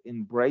NAV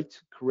in Brait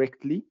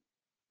correctly.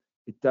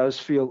 It does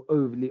feel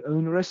overly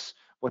onerous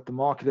what the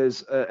market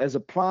has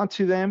applied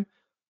to them,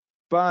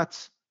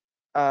 but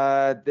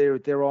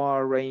there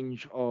are a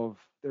range of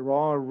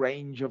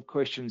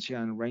questions here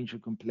and a range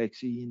of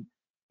complexity,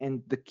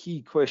 and the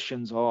key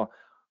questions are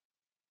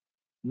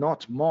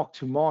not mark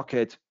to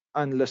market,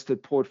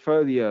 unlisted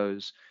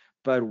portfolios,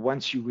 but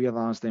once you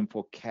realize them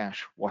for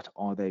cash, what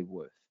are they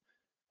worth?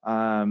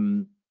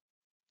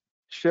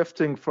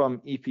 Shifting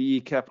from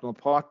EPE Capital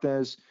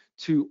Partners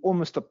to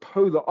almost a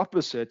polar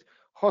opposite,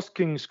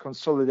 Hosken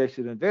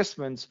Consolidated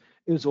Investments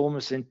is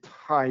almost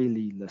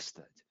entirely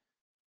listed.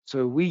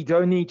 So we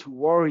don't need to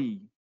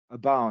worry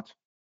about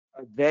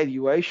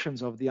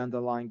valuations of the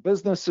underlying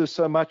businesses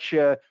so much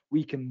here.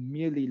 We can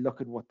merely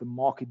look at what the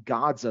market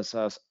guides us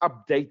as,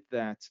 update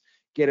that,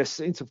 get a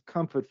sense of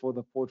comfort for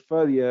the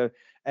portfolio,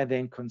 and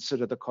then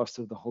consider the cost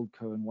of the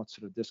holdco and what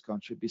sort of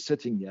discount should be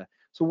sitting here.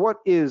 So what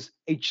is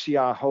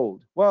HCI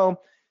Hold?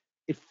 Well,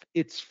 if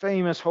its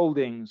famous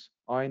holdings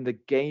are in the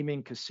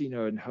gaming,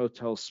 casino, and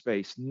hotel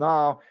space.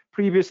 Now,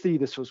 previously,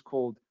 this was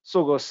called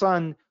Sogo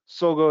Sun.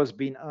 Sogo has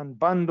been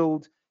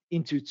unbundled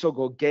into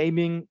Sogo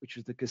Gaming, which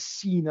is the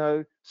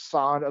casino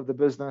side of the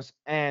business,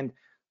 and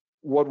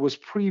what was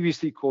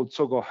previously called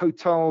Sogo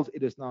Hotels,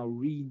 it is now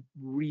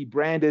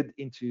rebranded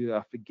into,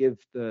 forgive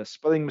the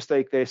spelling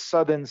mistake there,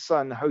 Southern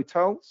Sun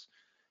Hotels.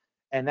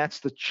 And that's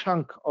the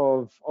chunk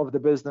of the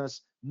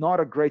business. Not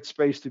a great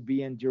space to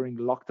be in during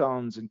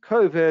lockdowns and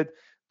COVID,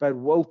 but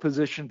well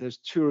positioned as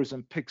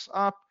tourism picks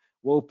up,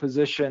 well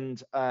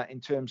positioned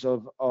in terms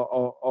of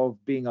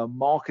being a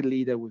market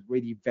leader with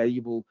really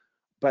valuable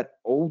but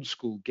old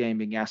school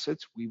gaming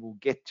assets. We will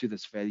get to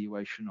this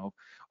valuation of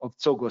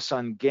Sogo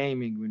Sun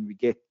Gaming when we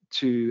get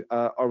to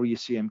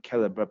RECM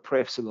Calibre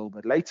Prefs a little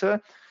bit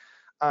later.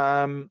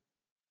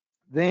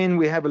 Then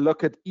we have a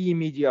look at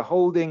eMedia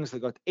Holdings.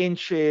 They've got N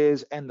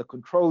shares and the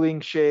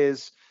controlling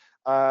shares,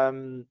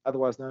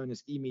 otherwise known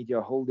as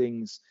eMedia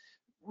Holdings.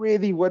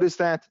 Really, what is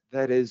that?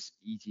 That is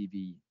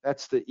ETB.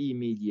 That's the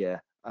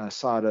eMedia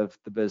side of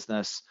the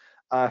business.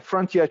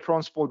 Frontier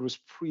Transport was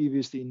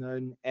previously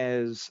known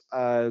as,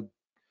 I'm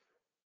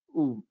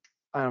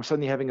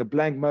suddenly having a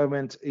blank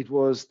moment. It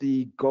was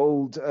the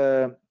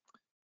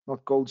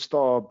not Gold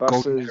Star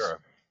buses.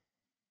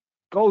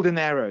 Golden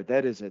Arrow,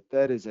 that is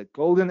it.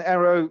 Golden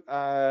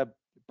Arrow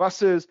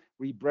buses,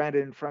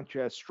 rebranded in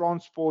Frontier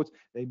Transport.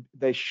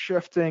 They're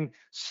shifting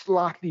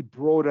slightly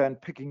broader and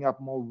picking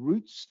up more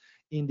routes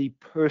in the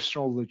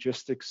personal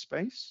logistics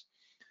space.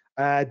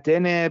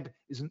 Deneb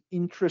is an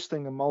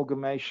interesting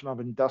amalgamation of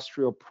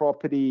industrial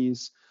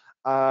properties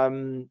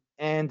and,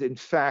 in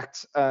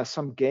fact,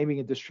 some gaming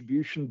and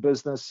distribution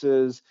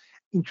businesses.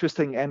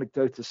 Interesting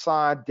anecdote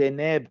aside,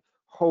 Deneb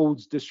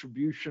holds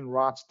distribution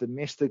rights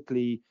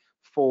domestically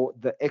for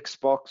the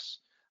Xbox.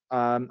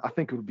 I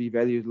think it would be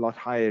valued a lot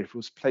higher if it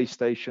was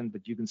PlayStation,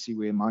 but you can see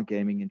where my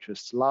gaming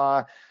interests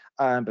lie.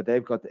 But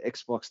they've got the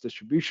Xbox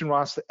distribution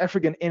rights. The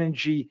African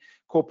Energy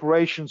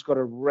Corporation's got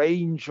a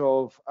range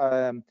of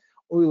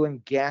oil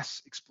and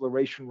gas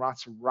exploration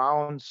rights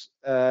around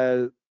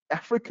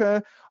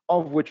Africa,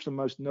 of which the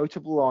most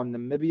notable are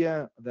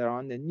Namibia. They're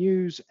on the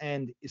news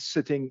and is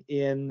sitting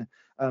in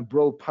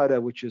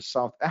Brulpadda, which is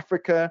South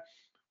Africa.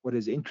 What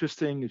is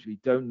interesting is we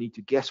don't need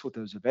to guess what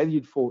those are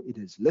valued for. It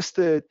is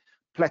listed.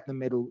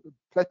 Platinum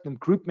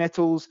group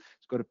metals.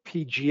 It's got a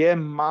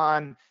PGM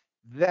mine.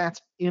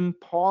 That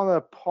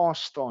Impala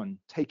passed on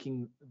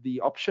taking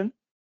the option,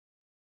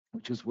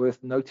 which is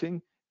worth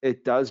noting.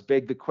 It does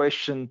beg the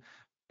question,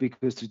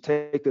 because to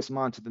take this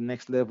mine to the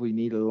next level, you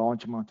need a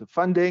large amount of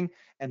funding,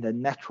 and the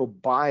natural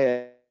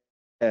buyer,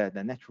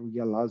 the natural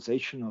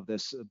realization of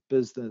this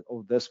business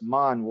or this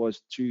mine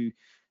was to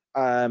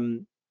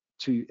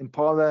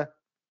Impala.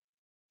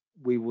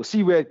 We will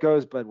see where it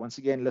goes, but once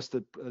again,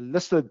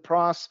 listed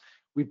price.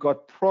 We've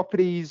got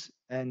properties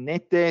and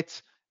net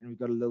debt, and we've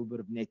got a little bit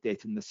of net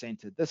debt in the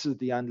center. This is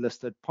the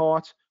unlisted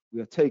part.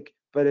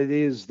 But it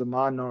is the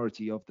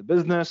minority of the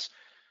business.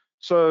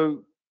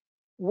 So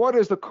what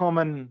is the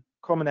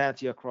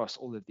commonality across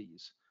all of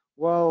these?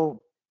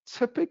 Well,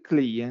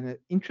 typically, and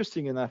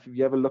interesting enough, if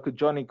you have a look at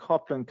Johnny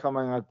Copland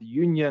coming out of the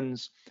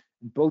unions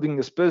and building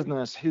this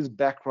business, his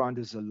background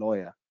is a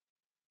lawyer.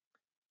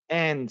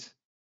 And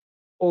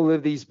all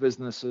of these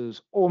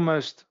businesses,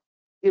 almost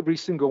every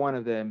single one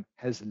of them,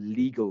 has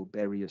legal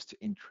barriers to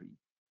entry.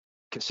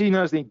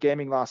 Casinos need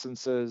gaming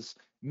licenses.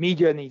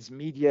 Media needs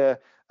media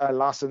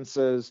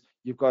licenses.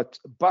 You've got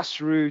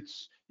bus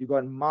routes. You've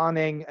got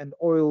mining and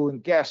oil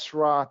and gas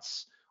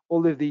rights.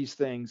 All of these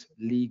things,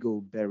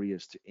 legal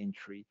barriers to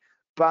entry.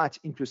 But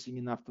interesting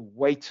enough, the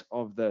weight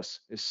of this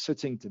is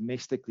sitting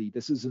domestically.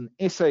 This is an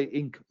SA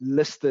Inc.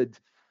 listed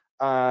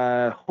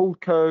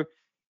holdco.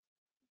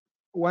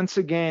 Once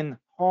again,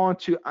 hard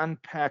to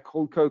unpack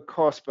holdco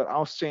costs, but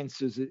our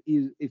sense is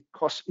it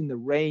costs in the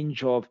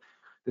range of,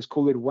 let's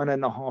call it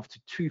 1.5%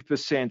 to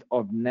 2%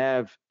 of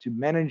NAV to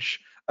manage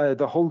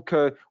the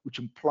holdco, which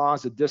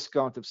implies a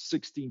discount of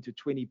 16 to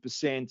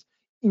 20%.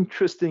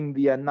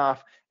 Interestingly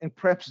enough, and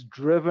perhaps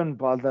driven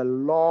by the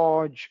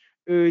large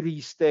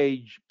early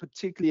stage,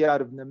 particularly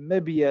out of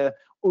Namibia,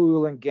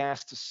 oil and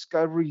gas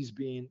discoveries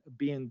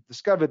being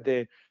discovered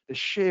there, the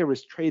share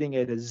is trading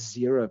at a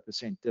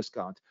 0%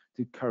 discount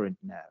to current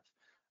NAV.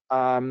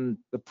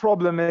 The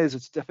problem is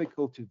it's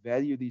difficult to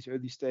value these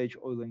early stage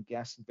oil and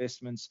gas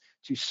investments.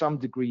 To some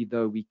degree,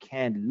 though, we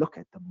can look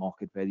at the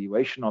market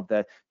valuation of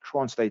that,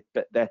 translate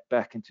that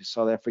back into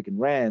South African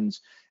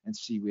rands and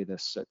see where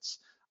this sits.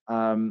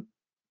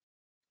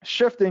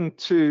 Shifting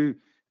to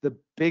the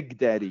big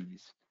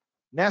daddies,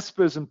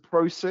 Naspers and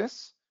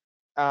Prosus.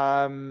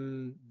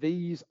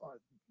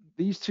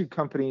 These two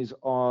companies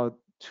are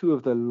two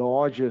of the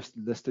largest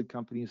listed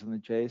companies on the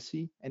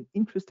JSE, and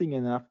interesting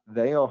enough,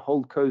 they are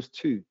holdcos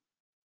too.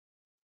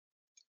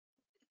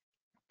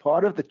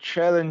 Part of the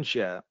challenge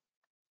here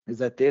is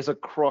that there's a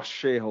cross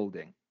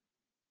shareholding,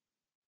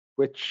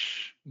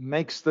 which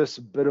makes this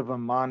a bit of a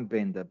mind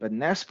bender. But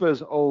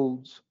Naspers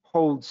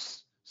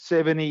holds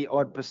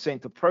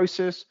 70% of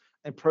Prosus,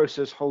 and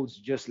Prosus holds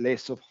just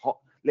less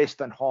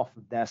than half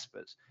of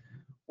Naspers.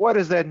 What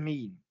does that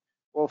mean?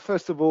 Well,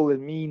 first of all, it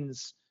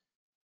means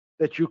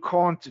that you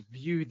can't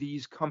view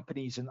these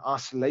companies in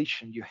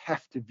isolation. You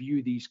have to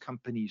view these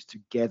companies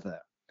together,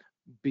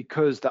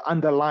 because the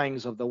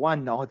underlyings of the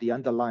one are the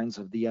underlyings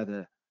of the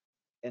other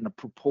in a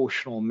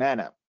proportional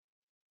manner.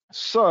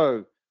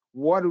 So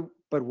what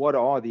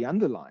are the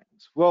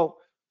underlyings? Well,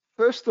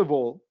 first of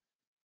all,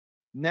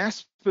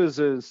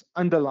 Naspers'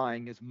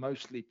 underlying is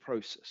mostly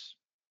Prosus.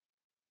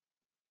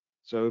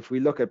 So if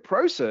we look at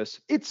Prosus,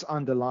 its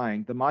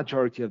underlying, the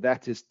majority of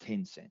that is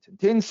Tencent. And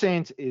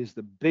Tencent is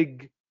the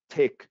big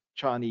tech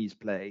Chinese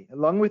play.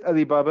 Along with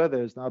Alibaba,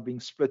 there's now being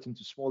split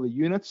into smaller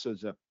units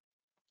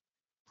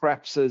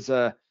perhaps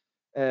to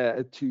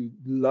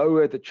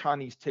lower the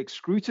Chinese tech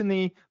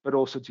scrutiny, but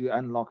also to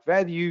unlock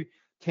value.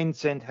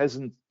 Tencent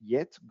hasn't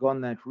yet gone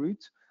that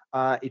route.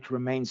 It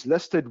remains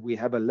listed. We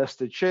have a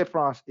listed share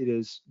price. It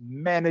is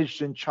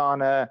managed in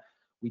China.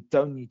 We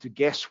don't need to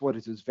guess what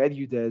it is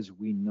valued as.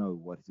 We know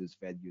what it is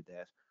valued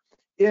at.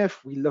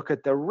 If we look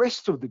at the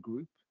rest of the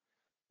group,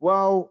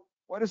 well,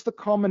 what is the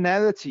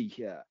commonality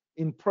here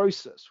in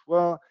Prosus?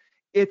 Well,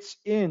 it's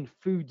in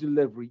food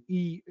delivery,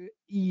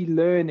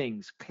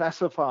 e-learnings,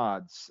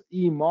 classifieds,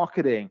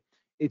 e-marketing.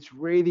 It's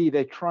really,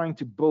 they're trying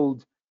to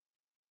build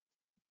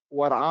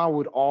what I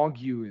would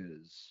argue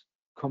is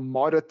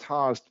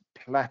commoditized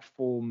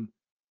platform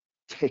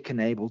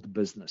tech-enabled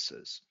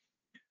businesses.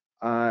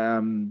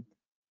 And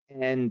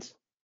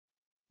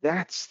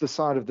that's the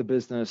side of the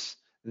business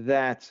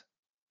that,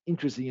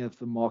 interestingly enough,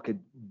 the market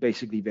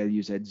basically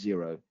values at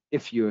zero.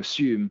 If you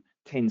assume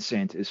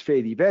Tencent is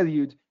fairly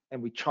valued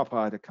and we chop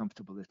out a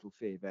comfortable little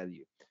fair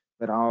value.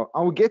 But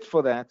I'll get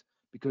for that,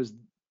 because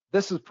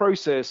this is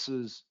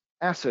Prosus's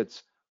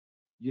assets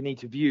you need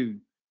to view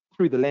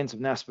through the lens of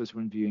Naspers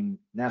when viewing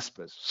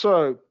Naspers.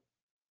 So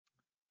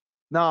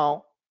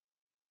now,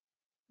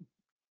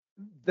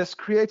 this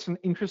creates an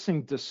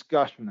interesting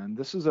discussion, and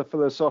this is a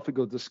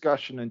philosophical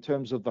discussion in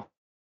terms of the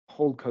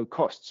holdco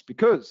costs,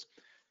 because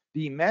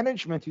the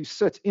management who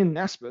sit in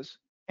Naspers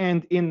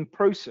and in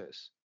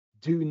Prosus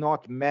do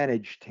not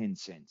manage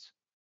Tencent.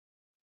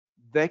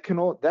 That can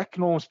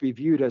almost be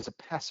viewed as a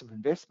passive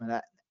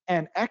investment,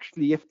 and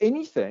actually, if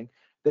anything,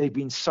 they've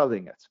been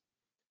selling it.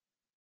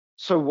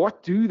 So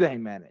what do they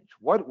manage?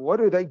 What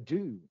do they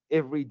do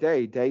every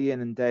day, day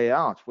in and day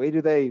out? Where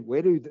do they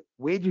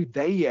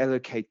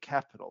allocate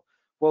capital?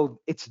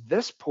 Well, it's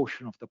this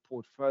portion of the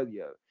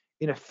portfolio,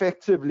 in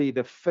effectively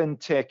the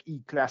fintech,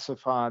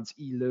 e-classifieds,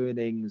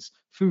 e-learnings,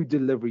 food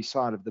delivery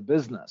side of the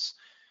business.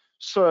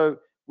 So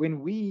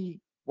when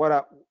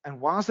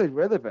and why is that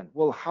relevant?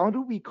 Well, how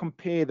do we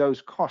compare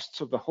those costs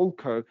of the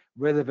holdco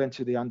relevant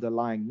to the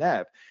underlying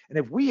NAV? And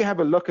if we have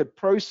a look at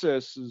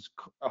Prosus's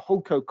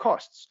holdco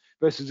costs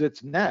versus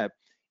its NAV,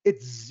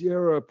 it's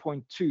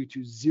 0.2 to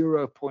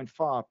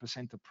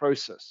 0.5% of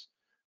Prosus.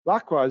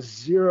 Likewise,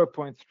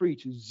 0.3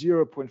 to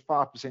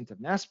 0.5% of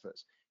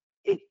Naspers.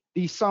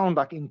 These sound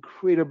like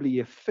incredibly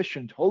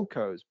efficient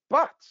holdcos,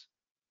 but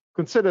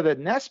consider that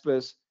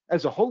Naspers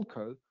as a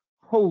holdco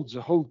holds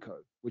a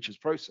holdco, which is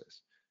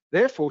Prosus.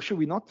 Therefore, should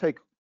we not take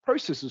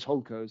Prosus's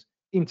holdcos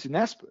into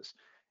Naspers?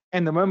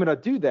 And the moment I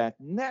do that,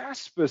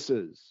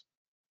 Naspers's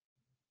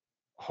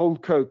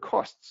holdco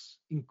costs,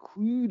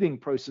 including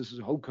Prosus's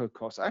holdco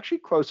costs, are actually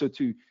closer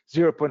to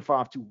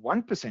 0.5 to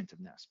 1% of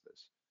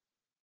Naspers.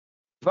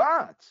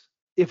 But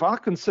if I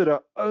consider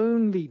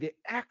only the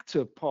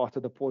active part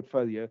of the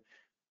portfolio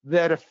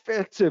that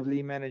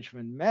effectively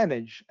management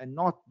manage and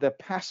not the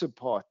passive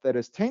part that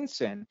is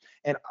Tencent,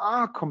 and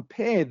I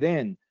compare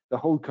then the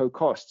holdco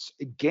costs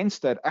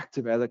against that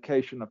active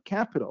allocation of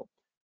capital,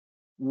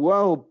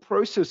 well,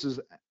 Prosus is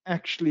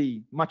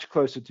actually much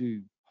closer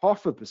to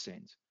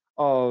 0.5%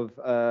 of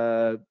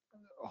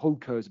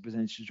holdco's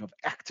percentage of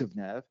active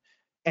NAV,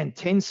 and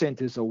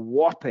Tencent is a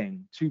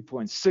whopping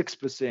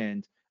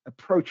 2.6%,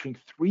 approaching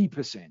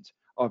 3%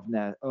 of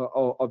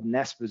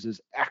Naspers'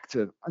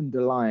 active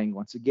underlying.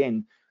 Once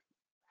again,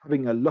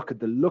 having a look at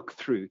the look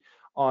through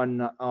on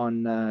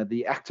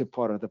the active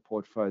part of the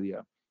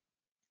portfolio.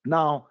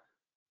 Now,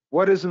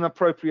 what is an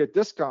appropriate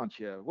discount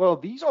here? Well,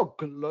 these are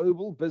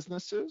global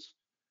businesses.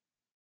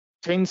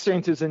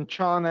 Tencent is in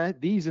China.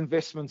 These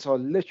investments are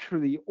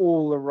literally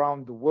all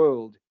around the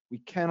world. We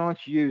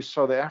cannot use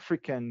South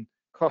African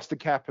cost of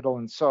capital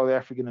and South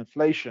African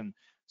inflation.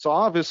 So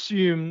I've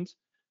assumed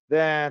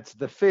that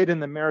the Fed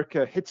in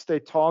America hits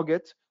their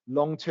target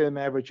long-term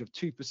average of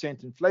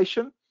 2%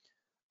 inflation,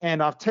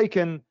 and I've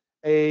taken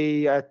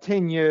a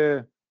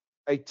 10-year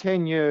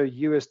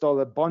US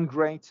dollar bond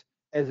rate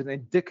as an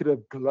indicative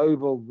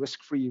global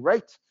risk-free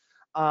rate.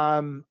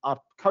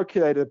 I've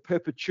calculated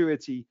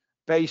perpetuity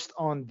based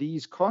on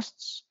these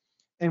costs,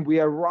 and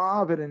we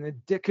arrive at an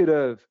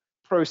indicative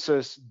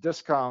Prosus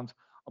discount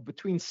of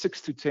between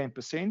 6 to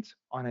 10%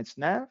 on its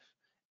NAV,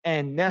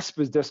 and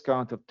Naspers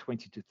discount of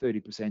 20 to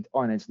 30%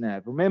 on its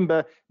NAV.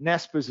 Remember,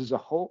 Naspers is a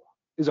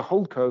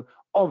holdco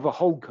of a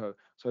holdco,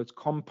 so it's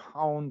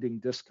compounding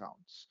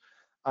discounts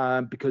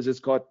because it's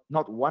got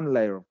not one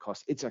layer of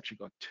cost, it's actually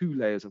got 2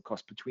 layers of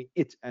cost between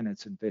it and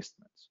its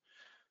investments.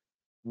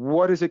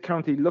 What does it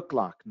currently look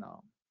like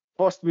now?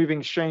 Fast-moving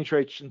exchange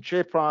rates and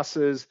share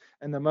prices,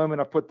 and the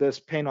moment I put this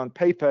pen on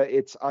paper,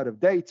 it's out of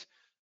date.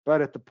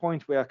 But at the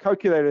point where I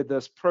calculated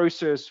this,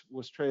 Prosus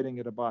was trading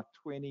at about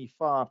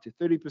 25 to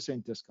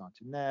 30% discount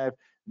to NAV,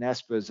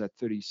 Naspers at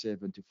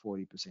 37 to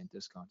 40%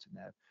 discount to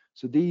NAV.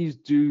 So these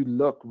do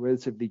look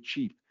relatively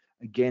cheap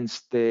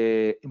against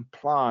their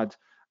implied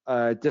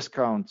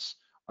discounts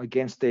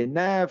against their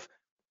NAV,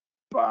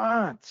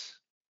 but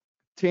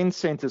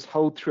Tencent is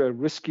held through a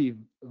risky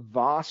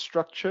VAR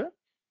structure,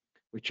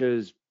 which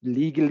is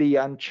legally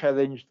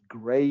unchallenged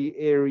gray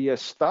area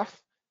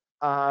stuff.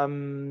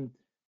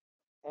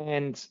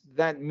 And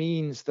that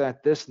means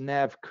that this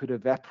NAV could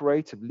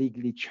evaporate if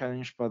legally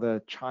challenged by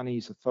the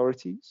Chinese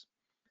authorities.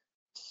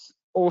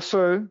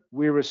 Also,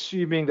 we're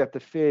assuming that the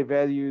fair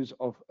values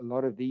of a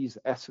lot of these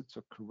assets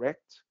are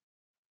correct.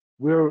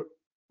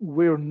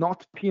 We're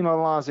not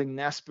penalizing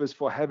Naspers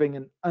for having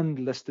an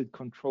unlisted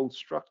control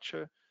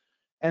structure.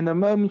 And the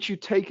moment you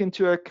take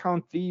into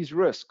account these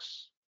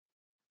risks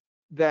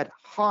that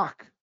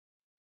hike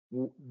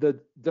the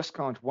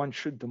discount one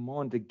should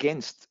demand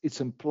against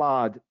its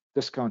implied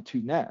discount to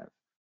NAV,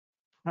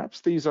 perhaps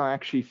these are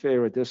actually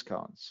fairer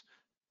discounts.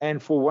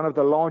 And for one of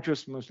the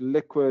largest, most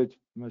liquid,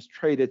 most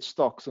traded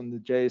stocks on the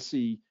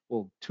JSE,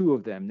 well, 2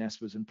 of them,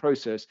 Naspers and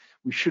Prosus,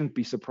 we shouldn't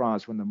be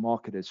surprised when the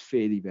market is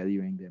fairly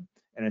valuing them,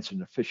 and it's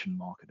an efficient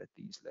market at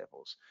these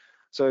levels.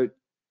 So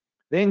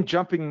then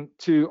jumping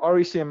to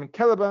RECM and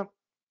Calibre,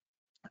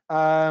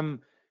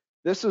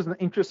 this is an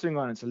interesting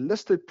one. It's a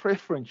listed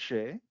preference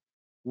share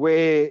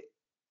where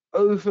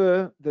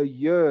over the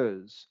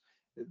years,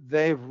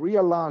 they've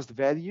realized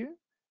value,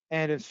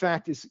 and in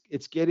fact,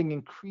 it's getting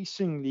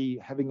increasingly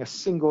having a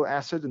single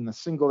asset, and the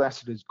single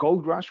asset is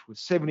Gold Rush with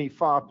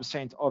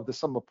 75% of the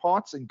sum of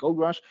parts in Gold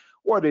Rush.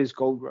 What is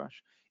Gold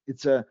Rush?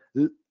 It's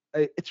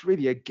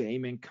really a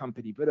gaming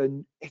company, but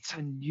it's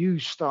a new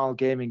style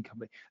gaming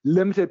company.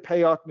 Limited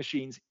payout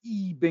machines,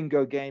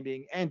 e-bingo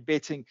gaming, and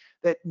betting,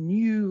 that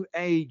new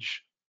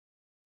age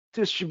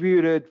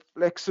distributed,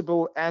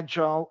 flexible,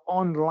 agile,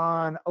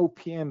 online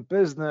OPM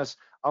business.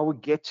 I will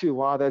get to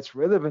why that's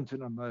relevant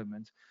in a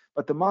moment.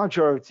 But the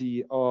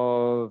majority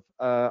of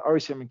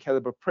RECM and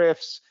Calibre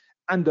Prefs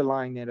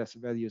underlying net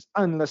asset value is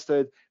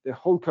unlisted. Their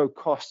holdco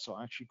costs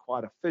are actually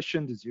quite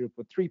efficient at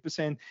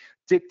 0.3%,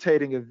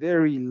 dictating a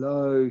very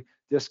low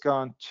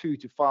discount, 2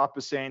 to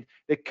 5%.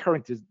 Their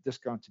current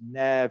discount to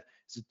NAV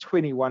is at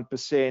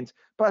 21%,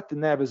 but the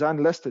NAV is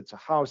unlisted. So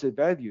how is it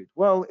valued?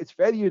 Well, it's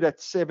valued at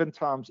 7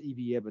 times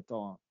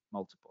EV/EBITDA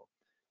multiple.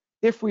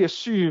 If we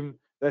assume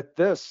that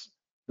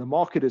the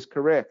market is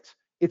correct,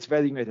 it's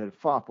valuing it at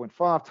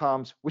 5.5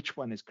 times. Which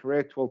one is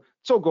correct? Well,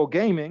 Sogo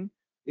Gaming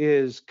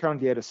is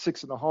currently at a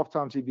 6.5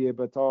 times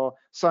EV/EBITDA,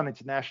 Sun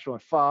International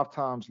at 5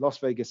 times, Las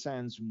Vegas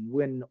Sands,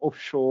 Wynn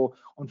Offshore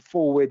on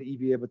forward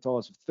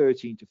EV/EBITDAs of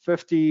 13 to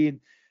 15.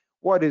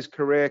 What is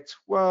correct?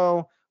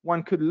 Well,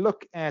 one could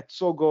look at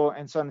Sogo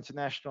and Sun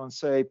International and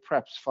say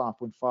perhaps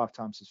 5.5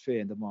 times is fair,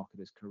 and the market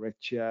is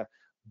correct here.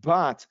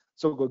 But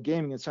Sogo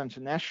Gaming and Sun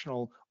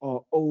International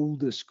are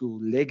older school,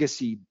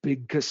 legacy,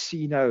 big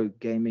casino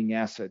gaming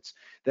assets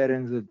that are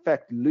in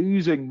fact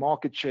losing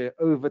market share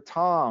over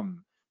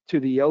time to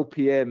the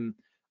LPM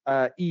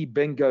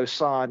e-bingo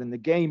side and the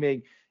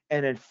gaming.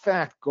 And in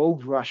fact,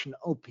 Gold Rush and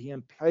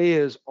LPM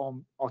players are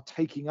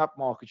taking up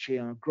market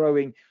share and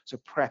growing. So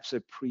perhaps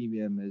a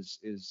premium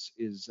is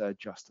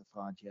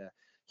justified here.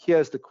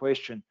 Here's the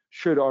question: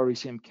 should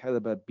RECM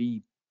Calibre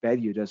be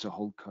valued as a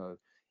holdco?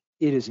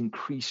 It is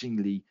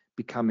increasingly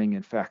becoming,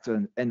 in fact,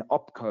 an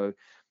opco.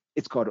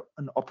 It's got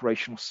an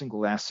operational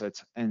single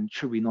asset, and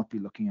should we not be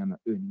looking at an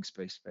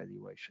earnings-based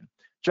valuation?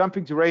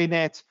 Jumping to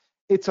Raynet,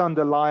 its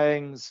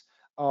underlyings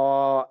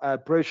are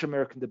British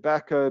American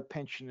Tobacco,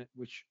 pension,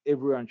 which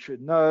everyone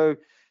should know,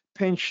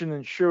 Pension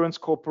Insurance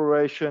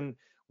Corporation,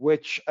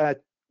 which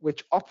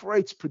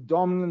operates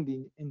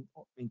predominantly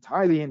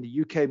entirely in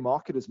the UK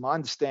market, is my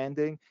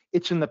understanding.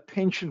 It's in the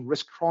pension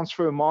risk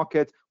transfer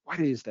market. What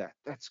is that?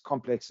 That's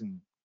complex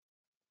and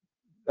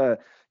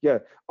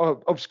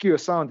obscure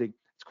sounding.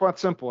 It's quite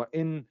simple.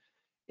 In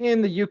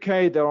the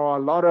UK, there are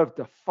a lot of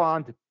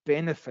defined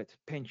benefit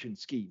pension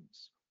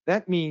schemes.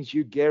 That means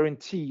you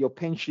guarantee your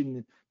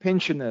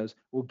pensioners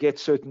will get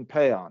certain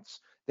payouts.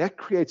 that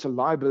creates a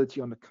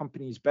liability on the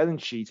company's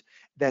balance sheet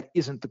that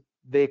isn't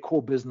their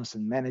core business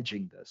in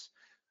managing this.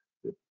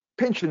 The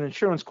Pension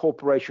Insurance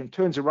Corporation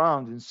turns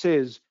around and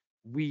says,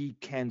 we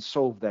can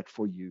solve that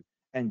for you,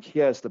 and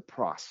here's the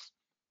price.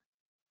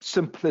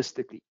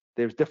 Simplistically,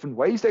 there's different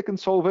ways they can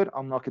solve it.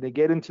 I'm not going to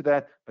get into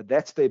that, but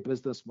that's their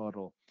business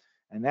model.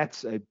 And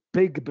that's a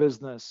big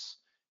business.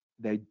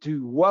 They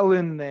do well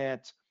in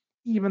that.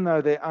 Even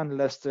though they're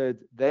unlisted,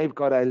 they've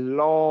got a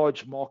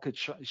large market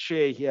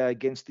share here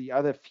against the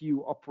other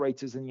few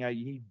operators. And you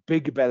need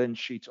big balance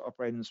sheet to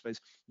operate in the space.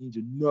 You need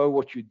to know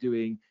what you're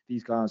doing.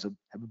 These guys have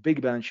a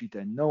big balance sheet.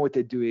 They know what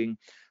they're doing.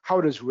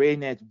 How does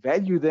RENet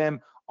value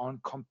them? On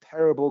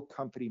comparable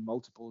company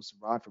multiples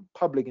derived from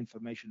public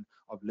information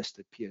of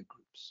listed peer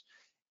groups.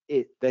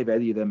 They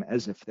value them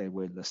as if they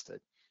were listed.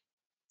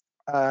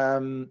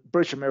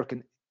 British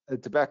American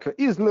Tobacco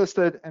is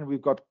listed, and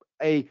we've got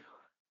a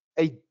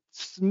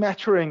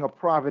smattering of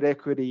private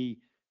equity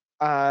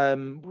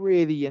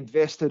really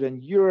invested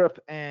in Europe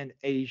and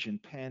Asian,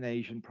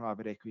 Pan-Asian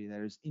private equity.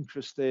 That is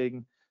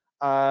interesting.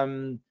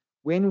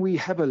 When we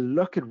have a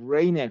look at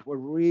RENet, what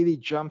really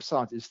jumps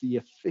out is the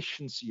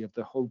efficiency of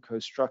the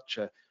holdco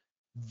structure.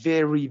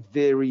 Very,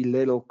 very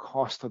little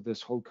cost of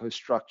this holdco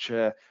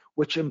structure,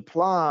 which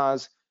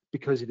implies,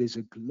 because it is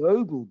a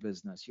global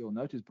business, you'll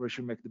notice British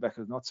American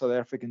Tobacco is not South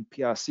African,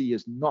 PRC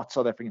is not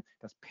South African,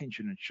 that's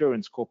Pension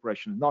Insurance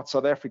Corporation, not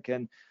South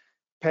African,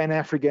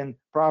 Pan-African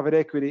private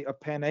equity, or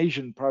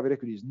Pan-Asian private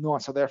equity is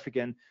not South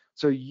African.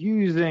 So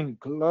using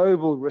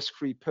global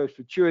risk-free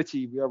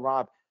perpetuity, we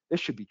arrive, this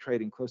should be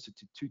trading closer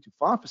to 2 to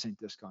 5%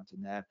 discount to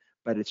NAV,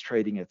 but it's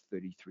trading at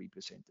 33%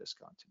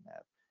 discount to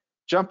NAV.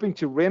 Jumping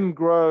to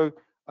Remgro,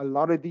 a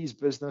lot of these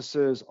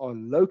businesses are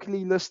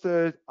locally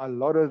listed. A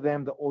lot of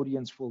them, the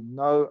audience will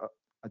know.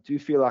 I do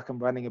feel like I'm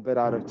running a bit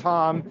out of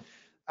time,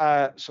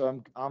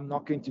 so I'm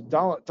not going to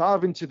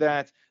dive into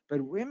that. But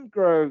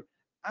Remgro,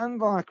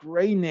 unlike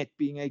RENet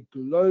being a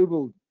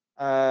global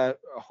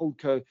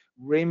holdco,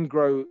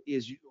 Remgro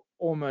is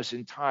almost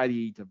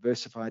entirely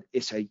diversified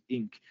SA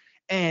Inc.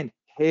 and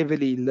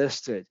heavily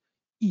listed,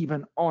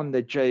 even on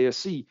the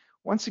JSE.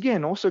 Once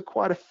again, also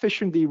quite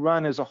efficiently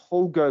run as a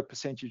holdco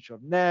percentage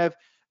of NAV.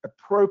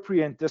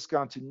 Appropriate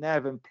discount to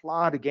NAV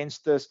implied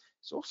against this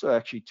is also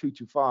actually 2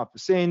 to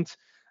 5%.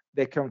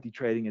 They're currently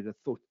trading at a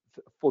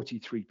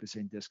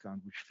 43%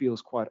 discount, which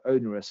feels quite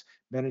onerous.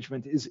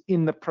 Management is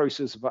in the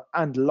process of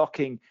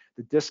unlocking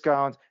the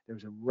discount.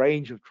 There's a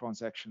range of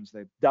transactions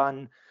they've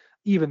done.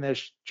 Even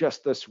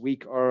just this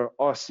week, our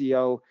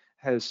RCL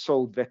has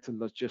sold Vector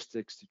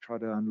Logistics to try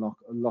to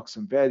unlock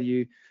some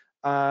value.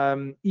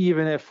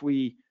 Even if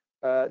we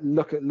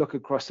look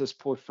across this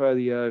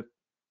portfolio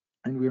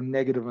and we're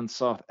negative on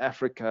South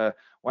Africa,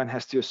 one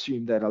has to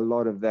assume that a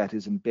lot of that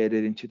is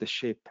embedded into the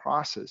share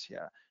prices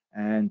here,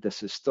 and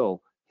this is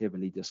still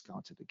heavily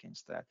discounted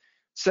against that.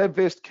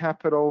 Sabvest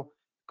Capital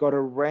got a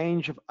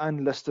range of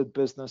unlisted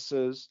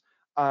businesses,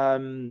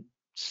 some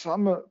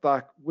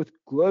like with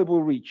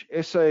global reach.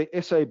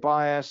 SA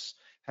Bias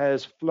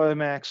has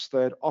Flomax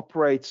that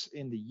operates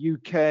in the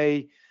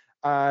UK,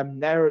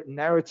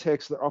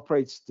 Narratex that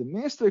operates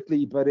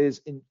domestically but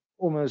is in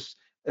almost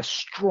a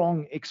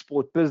strong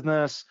export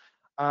business.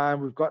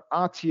 We've got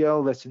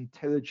RTL, that's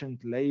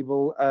Intelligent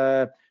Label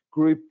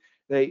Group.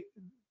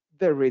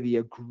 They're really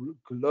a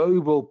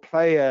global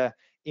player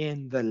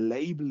in the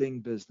labeling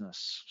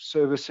business,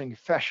 servicing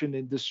fashion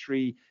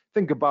industry.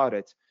 Think about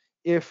it.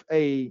 If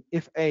a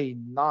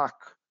Nike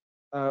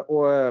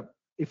or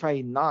if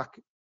a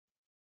Nike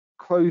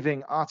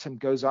clothing item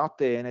goes out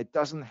there and it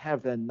doesn't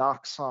have the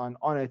Nike sign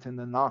on it and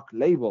the Nike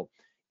label,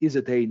 is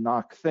it a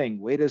Nike thing?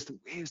 Where's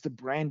the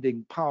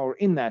branding power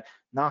in that?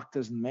 Nike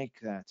doesn't make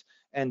that.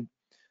 And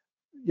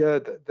yeah,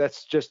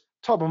 that's just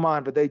top of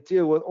mind, but they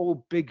deal with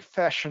all big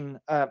fashion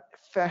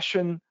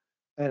and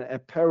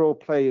apparel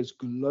players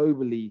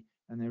globally,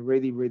 and they're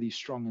really, really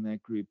strong in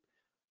that group.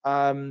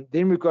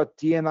 Then we've got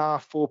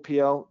DNR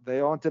 4PL. They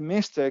are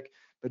domestic,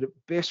 but the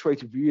best way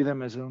to view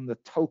them is on the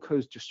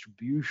telcos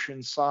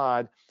distribution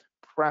side,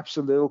 perhaps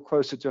a little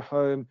closer to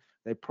home.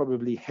 They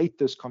probably hate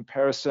this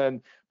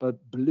comparison, but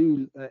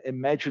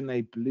imagine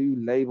a blue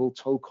label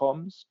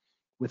telecoms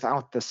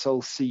without the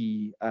Cell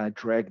C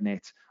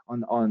dragnet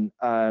on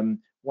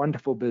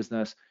wonderful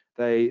business.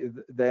 They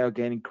are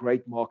gaining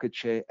great market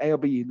share.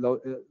 ALB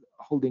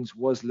Holdings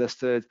was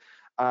listed.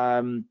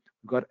 We've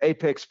got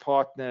Apex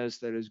Partners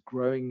that is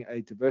growing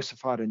a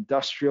diversified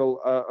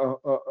industrial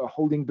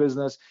holding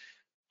business.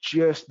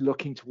 Just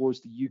looking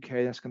towards the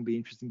UK, that's going to be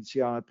interesting to see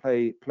how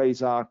it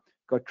plays out.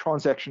 Got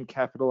Transaction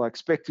Capital. I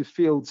expect to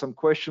field some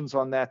questions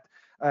on that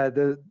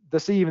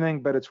this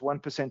evening, but it's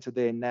 1% of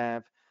their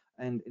NAV,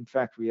 and in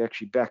fact, we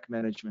actually back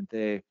management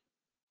there.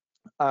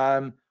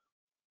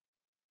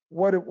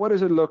 What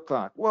does it look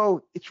like?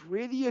 Well, it's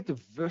really a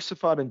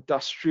diversified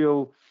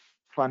industrial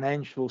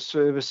financial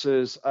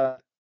services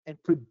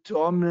and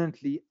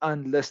predominantly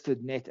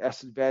unlisted net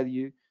asset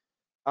value.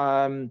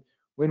 When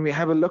we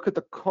have a look at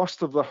the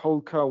cost of the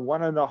holdco,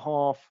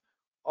 1.5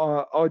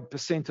 odd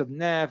percent of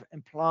NAV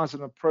implies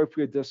an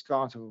appropriate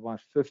discount of about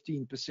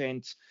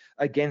 15%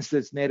 against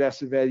its net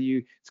asset value.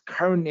 Its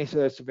current net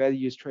asset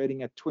value is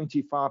trading at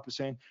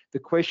 25%. The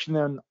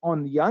question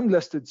on the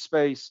unlisted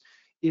space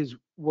is,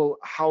 well,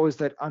 how is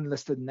that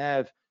unlisted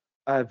NAV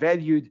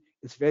valued?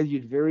 It's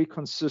valued very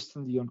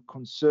consistently on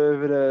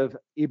conservative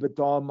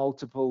EBITDA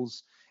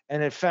multiples.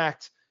 And in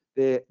fact,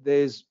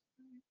 there's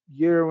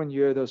year on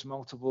year, those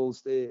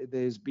multiples,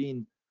 there's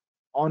been,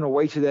 on a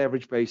weighted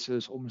average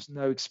basis, almost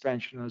no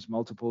expansion in those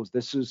multiples.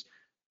 This is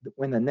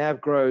when the NAV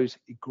grows,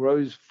 it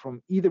grows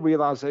from either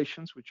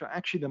realizations, which are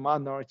actually the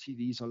minority,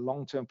 these are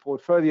long-term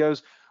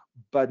portfolios,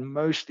 but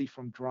mostly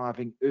from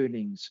driving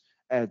earnings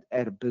at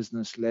a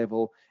business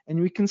level. And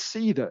we can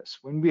see this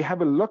when we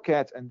have a look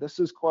at, and this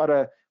is quite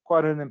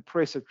an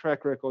impressive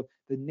track record,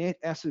 the net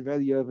asset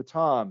value over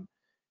time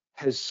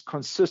has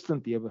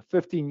consistently over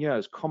 15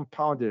 years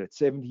compounded at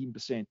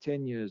 17%,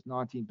 10 years,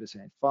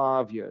 19%,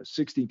 5 years,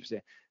 16%,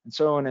 and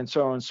so on and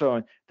so on and so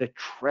on. The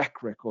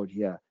track record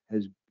here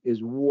is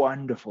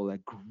wonderful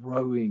at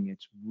growing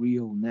its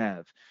real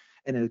NAV.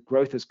 And the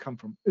growth has come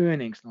from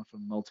earnings, not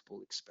from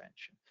multiple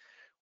expansion.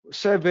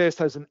 Sabvest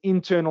has an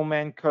internal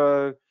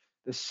manco.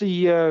 The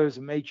CEO is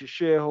a major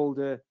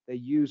shareholder. They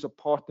use a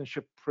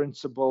partnership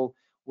principle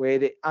where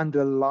the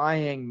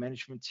underlying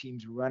management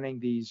teams running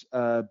these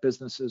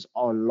businesses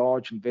are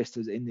large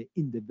investors in the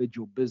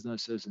individual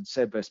businesses, and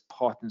Sabvest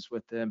partners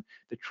with them.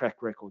 The track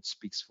record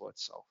speaks for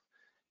itself.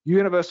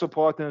 Universal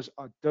Partners,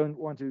 I don't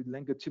want to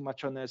linger too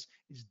much on this,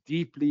 is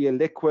deeply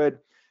illiquid.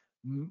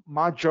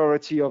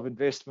 Majority of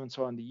investments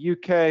are in the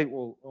UK,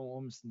 or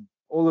almost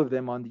all of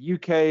them are in the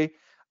UK.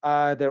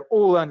 They're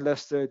all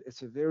unlisted.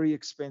 It's a very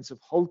expensive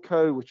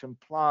holdco, which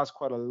implies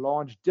quite a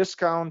large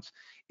discount.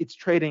 It's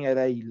trading at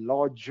a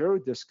larger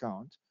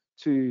discount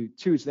to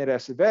its net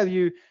asset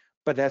value,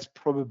 but that's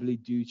probably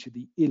due to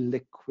the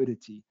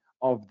illiquidity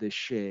of the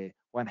share.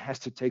 One has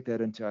to take that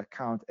into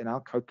account, and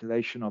our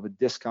calculation of a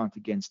discount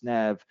against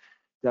NAV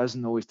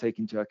doesn't always take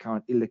into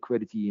account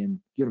illiquidity, and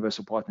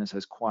Universal Partners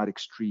has quite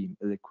extreme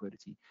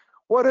illiquidity.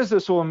 What does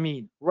this all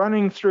mean?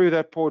 Running through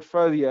that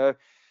portfolio,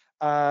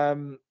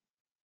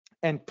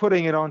 and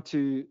putting it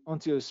onto a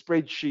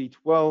spreadsheet.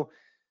 Well,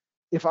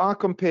 if I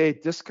compare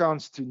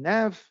discounts to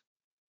NAV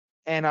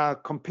and I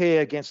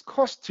compare against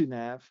cost to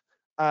NAV,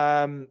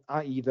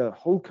 i.e. the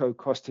holdco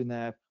cost to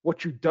NAV,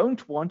 what you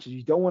don't want is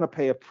you don't want to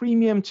pay a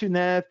premium to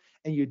NAV,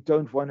 and you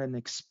don't want an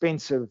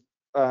expensive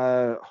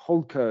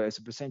holdco as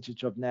a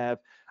percentage of NAV.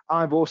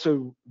 I've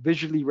also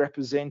visually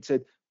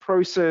represented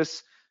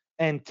Prosus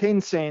and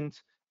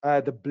Tencent.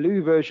 The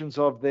blue versions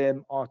of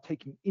them are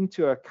taking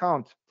into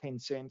account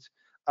Tencent.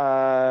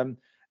 And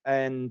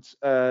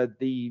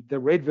the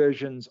red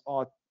versions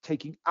are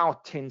taking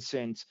out 10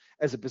 cents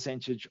as a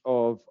percentage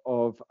of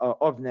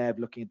NAV,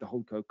 looking at the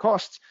holdco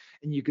costs.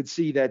 And you can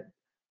see that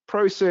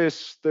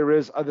Prosus, there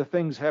is other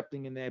things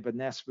happening in there, but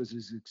Naspers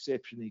is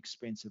exceptionally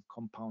expensive,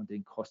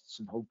 compounding costs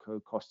and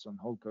holdco costs on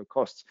holdco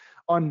costs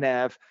on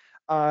NAV.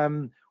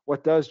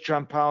 What does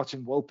jump out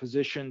and well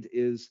positioned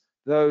is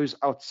those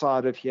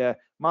outside of here.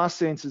 My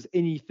sense is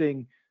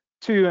anything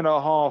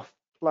 2.5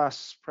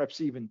 plus,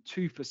 perhaps even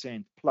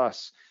 2%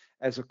 plus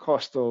as a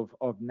cost of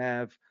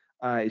NAV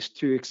is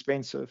too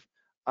expensive,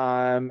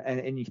 and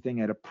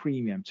anything at a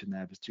premium to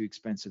NAV is too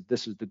expensive.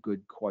 This is the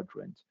good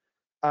quadrant.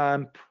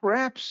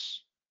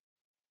 Perhaps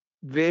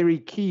very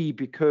key,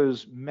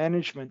 because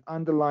management,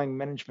 underlying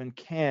management,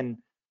 can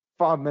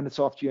 5 minutes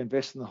after you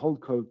invest in the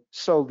holdco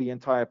sell the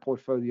entire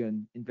portfolio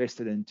and invest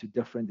it into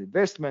different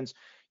investments.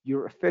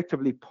 You're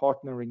effectively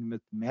partnering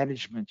with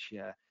management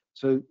here.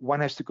 So one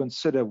has to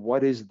consider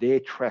what is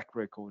their track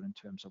record in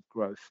terms of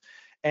growth.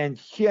 And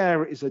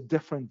here is a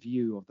different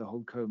view of the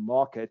holdco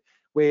market,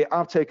 where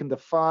I've taken the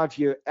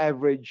 5-year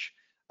average,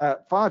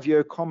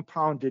 5-year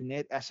compounded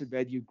net asset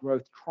value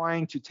growth,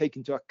 trying to take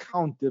into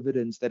account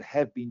dividends that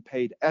have been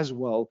paid as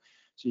well.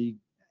 So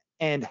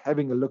and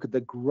having a look at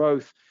the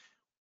growth,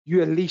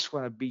 you at least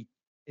want to beat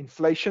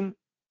inflation.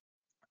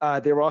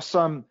 There are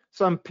some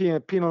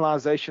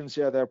penalizations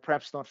here that are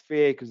perhaps not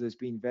fair, because there's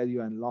been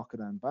value unlock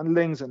and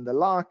unbundlings and the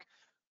like.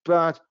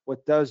 But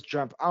what does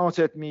jump out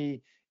at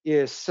me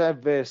is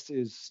Sabvest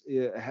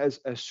has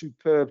a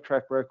superb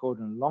track record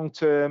in long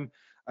term.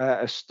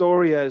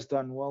 Astoria has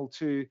done well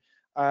too.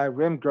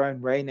 Remgro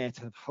and Reinet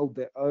have held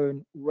their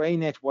own.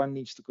 Reinet, one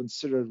needs to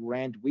consider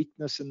rand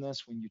weakness in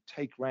this. When you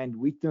take rand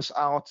weakness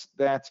out,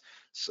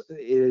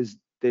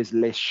 there's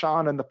less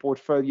shine in the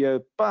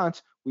portfolio,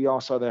 but we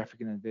are South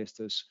African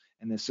investors,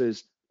 and this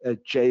is a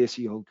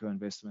JSE holdco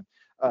investment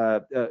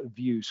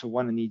view. So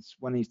one needs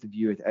to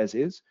view it as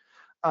is.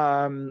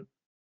 And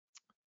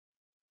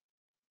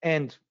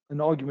an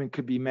argument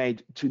could be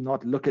made to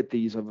not look at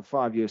these over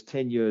 5 years,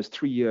 10 years,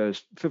 3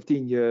 years,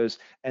 15 years,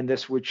 and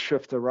this would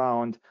shift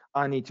around.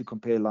 I need to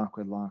compare like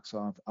with like.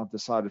 So I've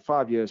decided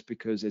 5 years,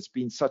 because it's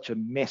been such a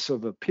mess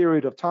of a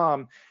period of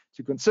time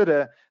to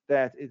consider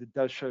that it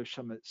does show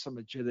some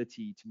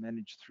agility to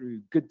manage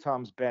through good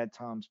times, bad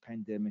times,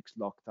 pandemics,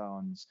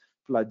 lockdowns,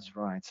 floods,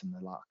 riots, and the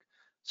like.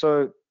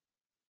 So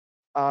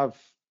I've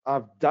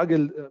I've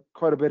dug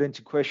quite a bit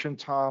into question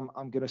time.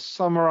 I'm going to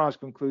summarize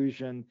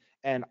conclusion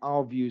and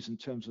our views in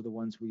terms of the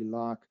ones we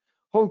like.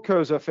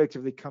 Holdcos are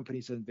effectively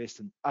companies that invest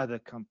in other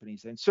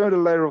companies. And so the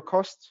lateral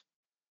costs,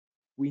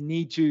 we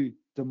need to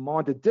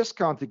demand a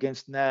discount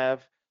against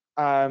NAV,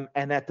 and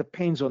that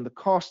depends on the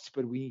costs,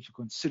 but we need to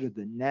consider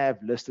the NAV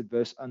listed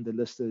versus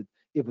underlisted.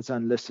 If it's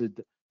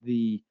unlisted,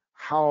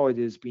 how it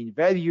is being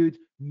valued.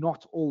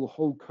 Not all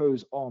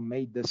holdcos are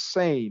made the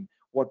same.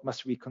 What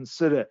must we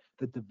consider?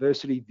 The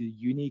diversity, the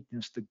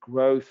uniqueness, the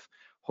growth,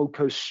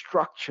 holdco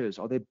structures.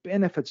 Are there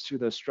benefits to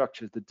those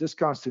structures? The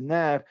discounts to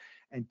NAV,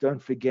 and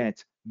don't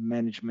forget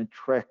management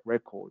track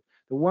record.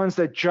 The ones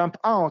that jump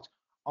out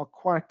are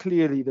quite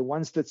clearly the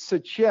ones that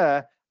sit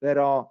here that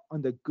are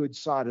on the good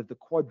side of the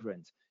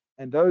quadrant.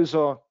 And those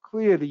are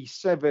clearly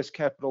Sabvest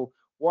Capital,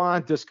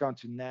 wide discount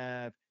to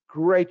NAV,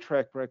 great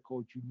track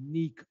record,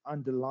 unique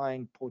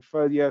underlying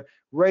portfolio.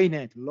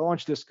 Reiner,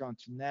 large discount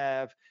to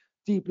NAV,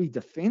 deeply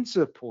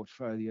defensive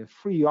portfolio,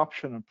 free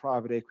option on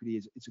private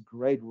equity. It's a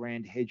great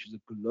rand hedge, as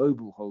a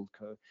global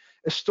holdco.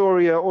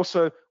 Astoria,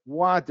 also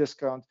wide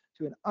discount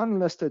to an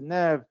unlisted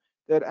NAV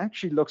that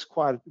actually looks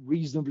quite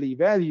reasonably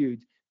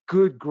valued.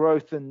 Good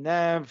growth in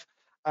NAV.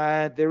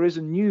 There is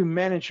a new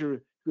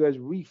manager who has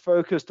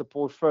refocused the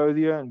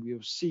portfolio, and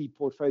we'll see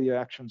portfolio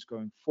actions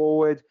going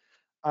forward.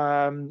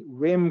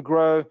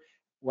 Remgro,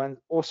 one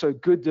also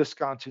good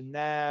discount to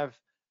NAV.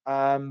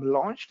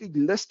 Largely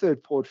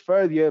listed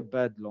portfolio,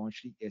 but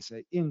largely SA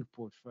Inc.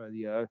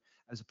 portfolio,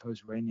 as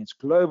opposed to Reiner's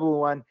global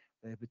one.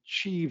 They've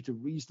achieved a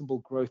reasonable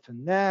growth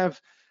in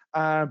NAV.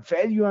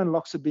 Value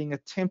unlocks are being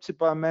attempted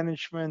by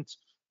management.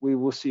 We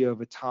will see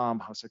over time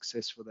how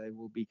successful they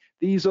will be.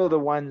 These are the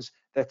ones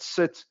that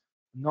sit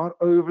not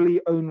overly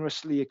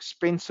onerously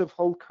expensive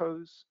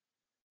holdcos.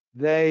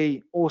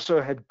 They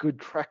also have good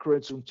track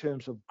records in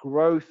terms of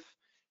growth.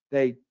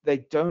 They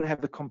don't have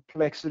the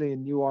complexity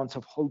and nuance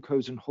of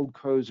holdcos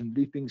and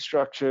looping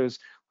structures,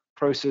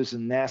 Prosus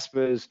and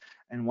Naspers,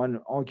 and one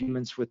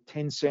arguments with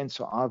Tencent.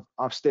 So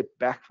I've stepped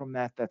back from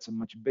that. That's a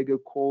much bigger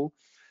call.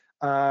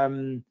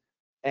 And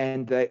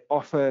they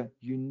offer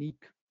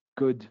unique,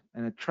 good,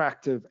 and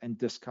attractive and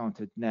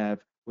discounted NAV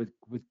with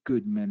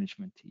good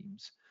management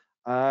teams.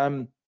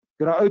 Going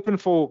to open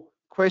for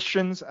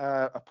questions.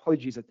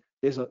 Apologies that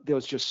there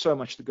was just so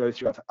much to go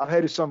through. I've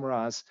had to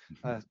summarize.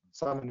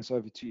 Simon, it's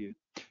over to you.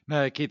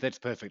 No, Keith, that's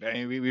perfect.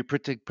 I mean, we're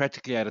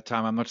practically out of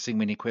time. I'm not seeing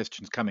many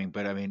questions coming,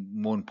 but I mean,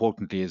 more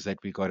importantly is that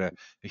we've got a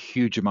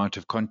huge amount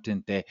of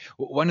content there.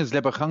 One is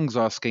Lebachang's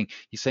asking,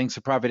 he's saying,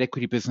 so private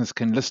equity business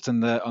can list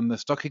on the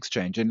stock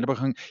exchange. And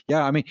Lebachang,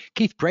 yeah, I mean,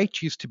 Keith,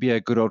 Brait used to be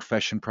a good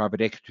old-fashioned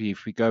private equity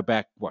if we go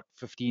back,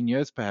 15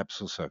 years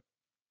perhaps or so?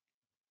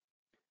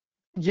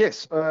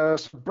 Yes, so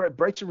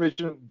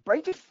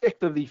Brait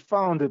effectively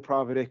founded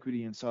private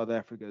equity in South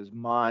Africa, is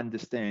my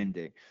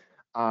understanding.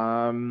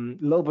 A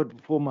little bit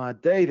before my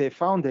day, they're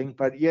founding,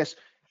 but yes,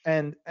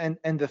 and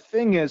the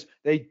thing is,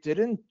 they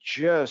didn't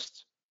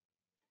just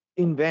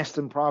invest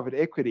in private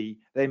equity;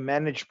 they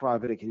managed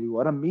private equity.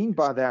 What I mean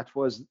by that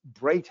was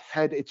Brait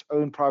had its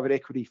own private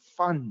equity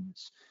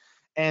funds,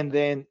 and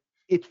then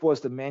it was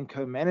the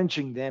manco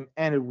managing them,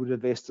 and it would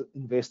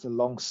invest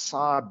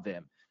alongside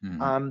them.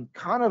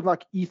 Kind of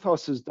like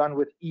Ethos is done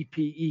with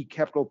EPE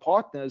Capital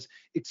Partners,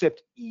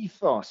 except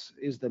Ethos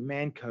is the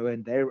manco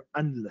and they're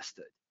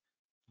unlisted.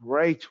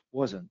 Brait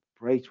wasn't.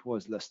 Brait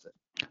was listed.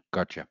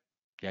 Gotcha.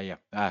 Yeah.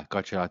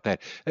 Gotcha like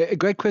that. A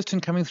great question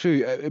coming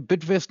through.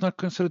 Bidvest not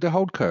considered a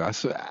holdco.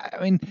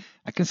 I mean,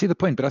 I can see the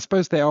point, but I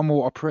suppose they are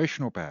more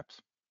operational, perhaps.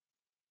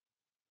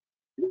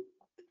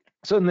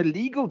 So in the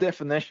legal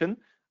definition,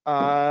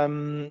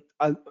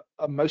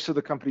 most of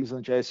the companies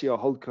on the JSE are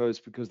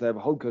holdcos because they have a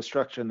holdco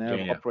structure and they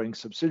have operating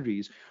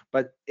subsidiaries.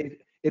 But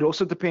it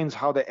also depends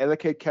how they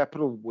allocate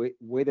capital,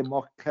 where their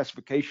market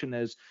classification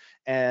is,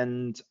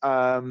 and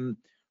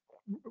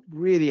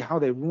really how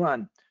they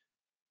run.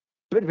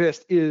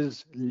 Bidvest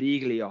is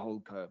legally a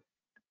holdco,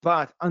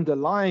 but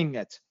underlying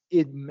it,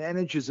 it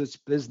manages its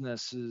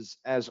businesses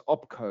as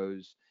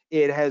opcos.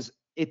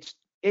 It's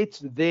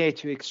there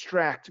to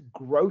extract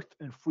growth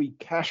and free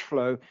cash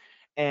flow,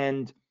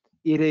 and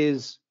it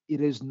is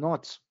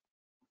not,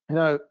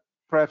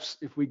 perhaps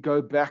if we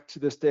go back to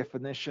this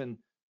definition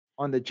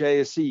on the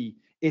JSE,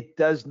 it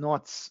does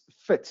not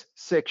fit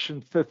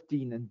Section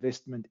 15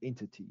 investment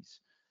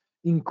entities,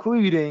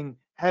 including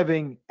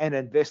having an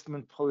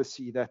investment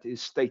policy that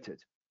is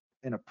stated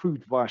and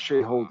approved by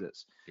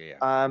shareholders.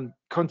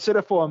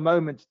 Consider for a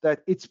moment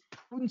that its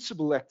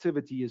principal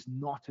activity is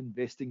not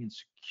investing in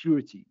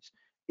securities.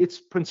 Its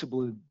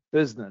principal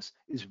business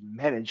is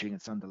managing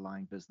its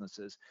underlying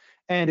businesses,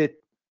 and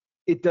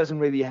it doesn't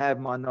really have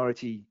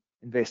minority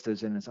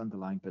investors in its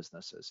underlying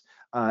businesses.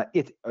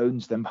 It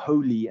owns them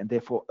wholly and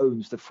therefore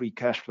owns the free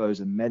cash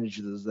flows and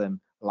manages them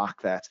like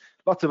that.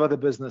 Lots of other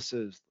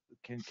businesses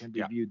can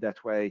be viewed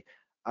that way.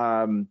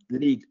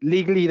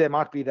 Legally, there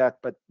might be that,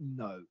 but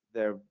no,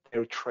 they're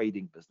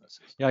trading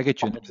businesses. Yeah, I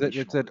get you. And it's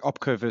Operational that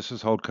businesses. opco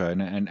versus holdco,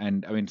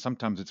 and I mean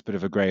sometimes it's a bit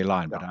of a grey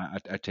line, but Yeah.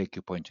 I take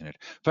your point in it,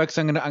 folks.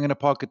 I'm gonna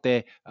park it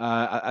there.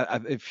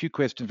 A few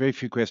questions, very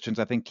few questions.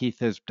 I think Keith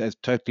has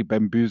totally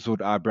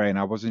bamboozled our brain.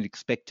 I wasn't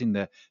expecting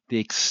the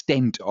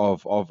extent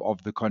of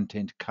the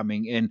content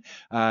coming in.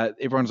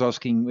 Everyone's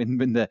asking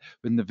when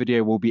the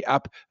video will be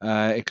up.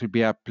 It could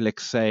be up,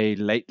 let's say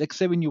late. Let's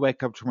say when you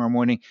wake up tomorrow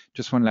morning,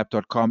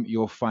 justonelap.com.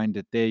 You'll find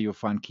it there. You'll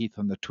find Keith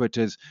on the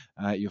Twitters.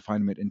 You'll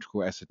find him at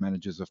Integral Asset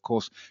Managers, of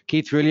course.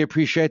 Keith, really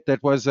appreciate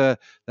that. Was a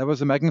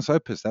magnus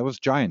opus. That was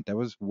giant. That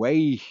was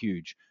way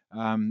huge.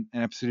 And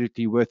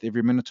absolutely worth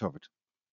every minute of it.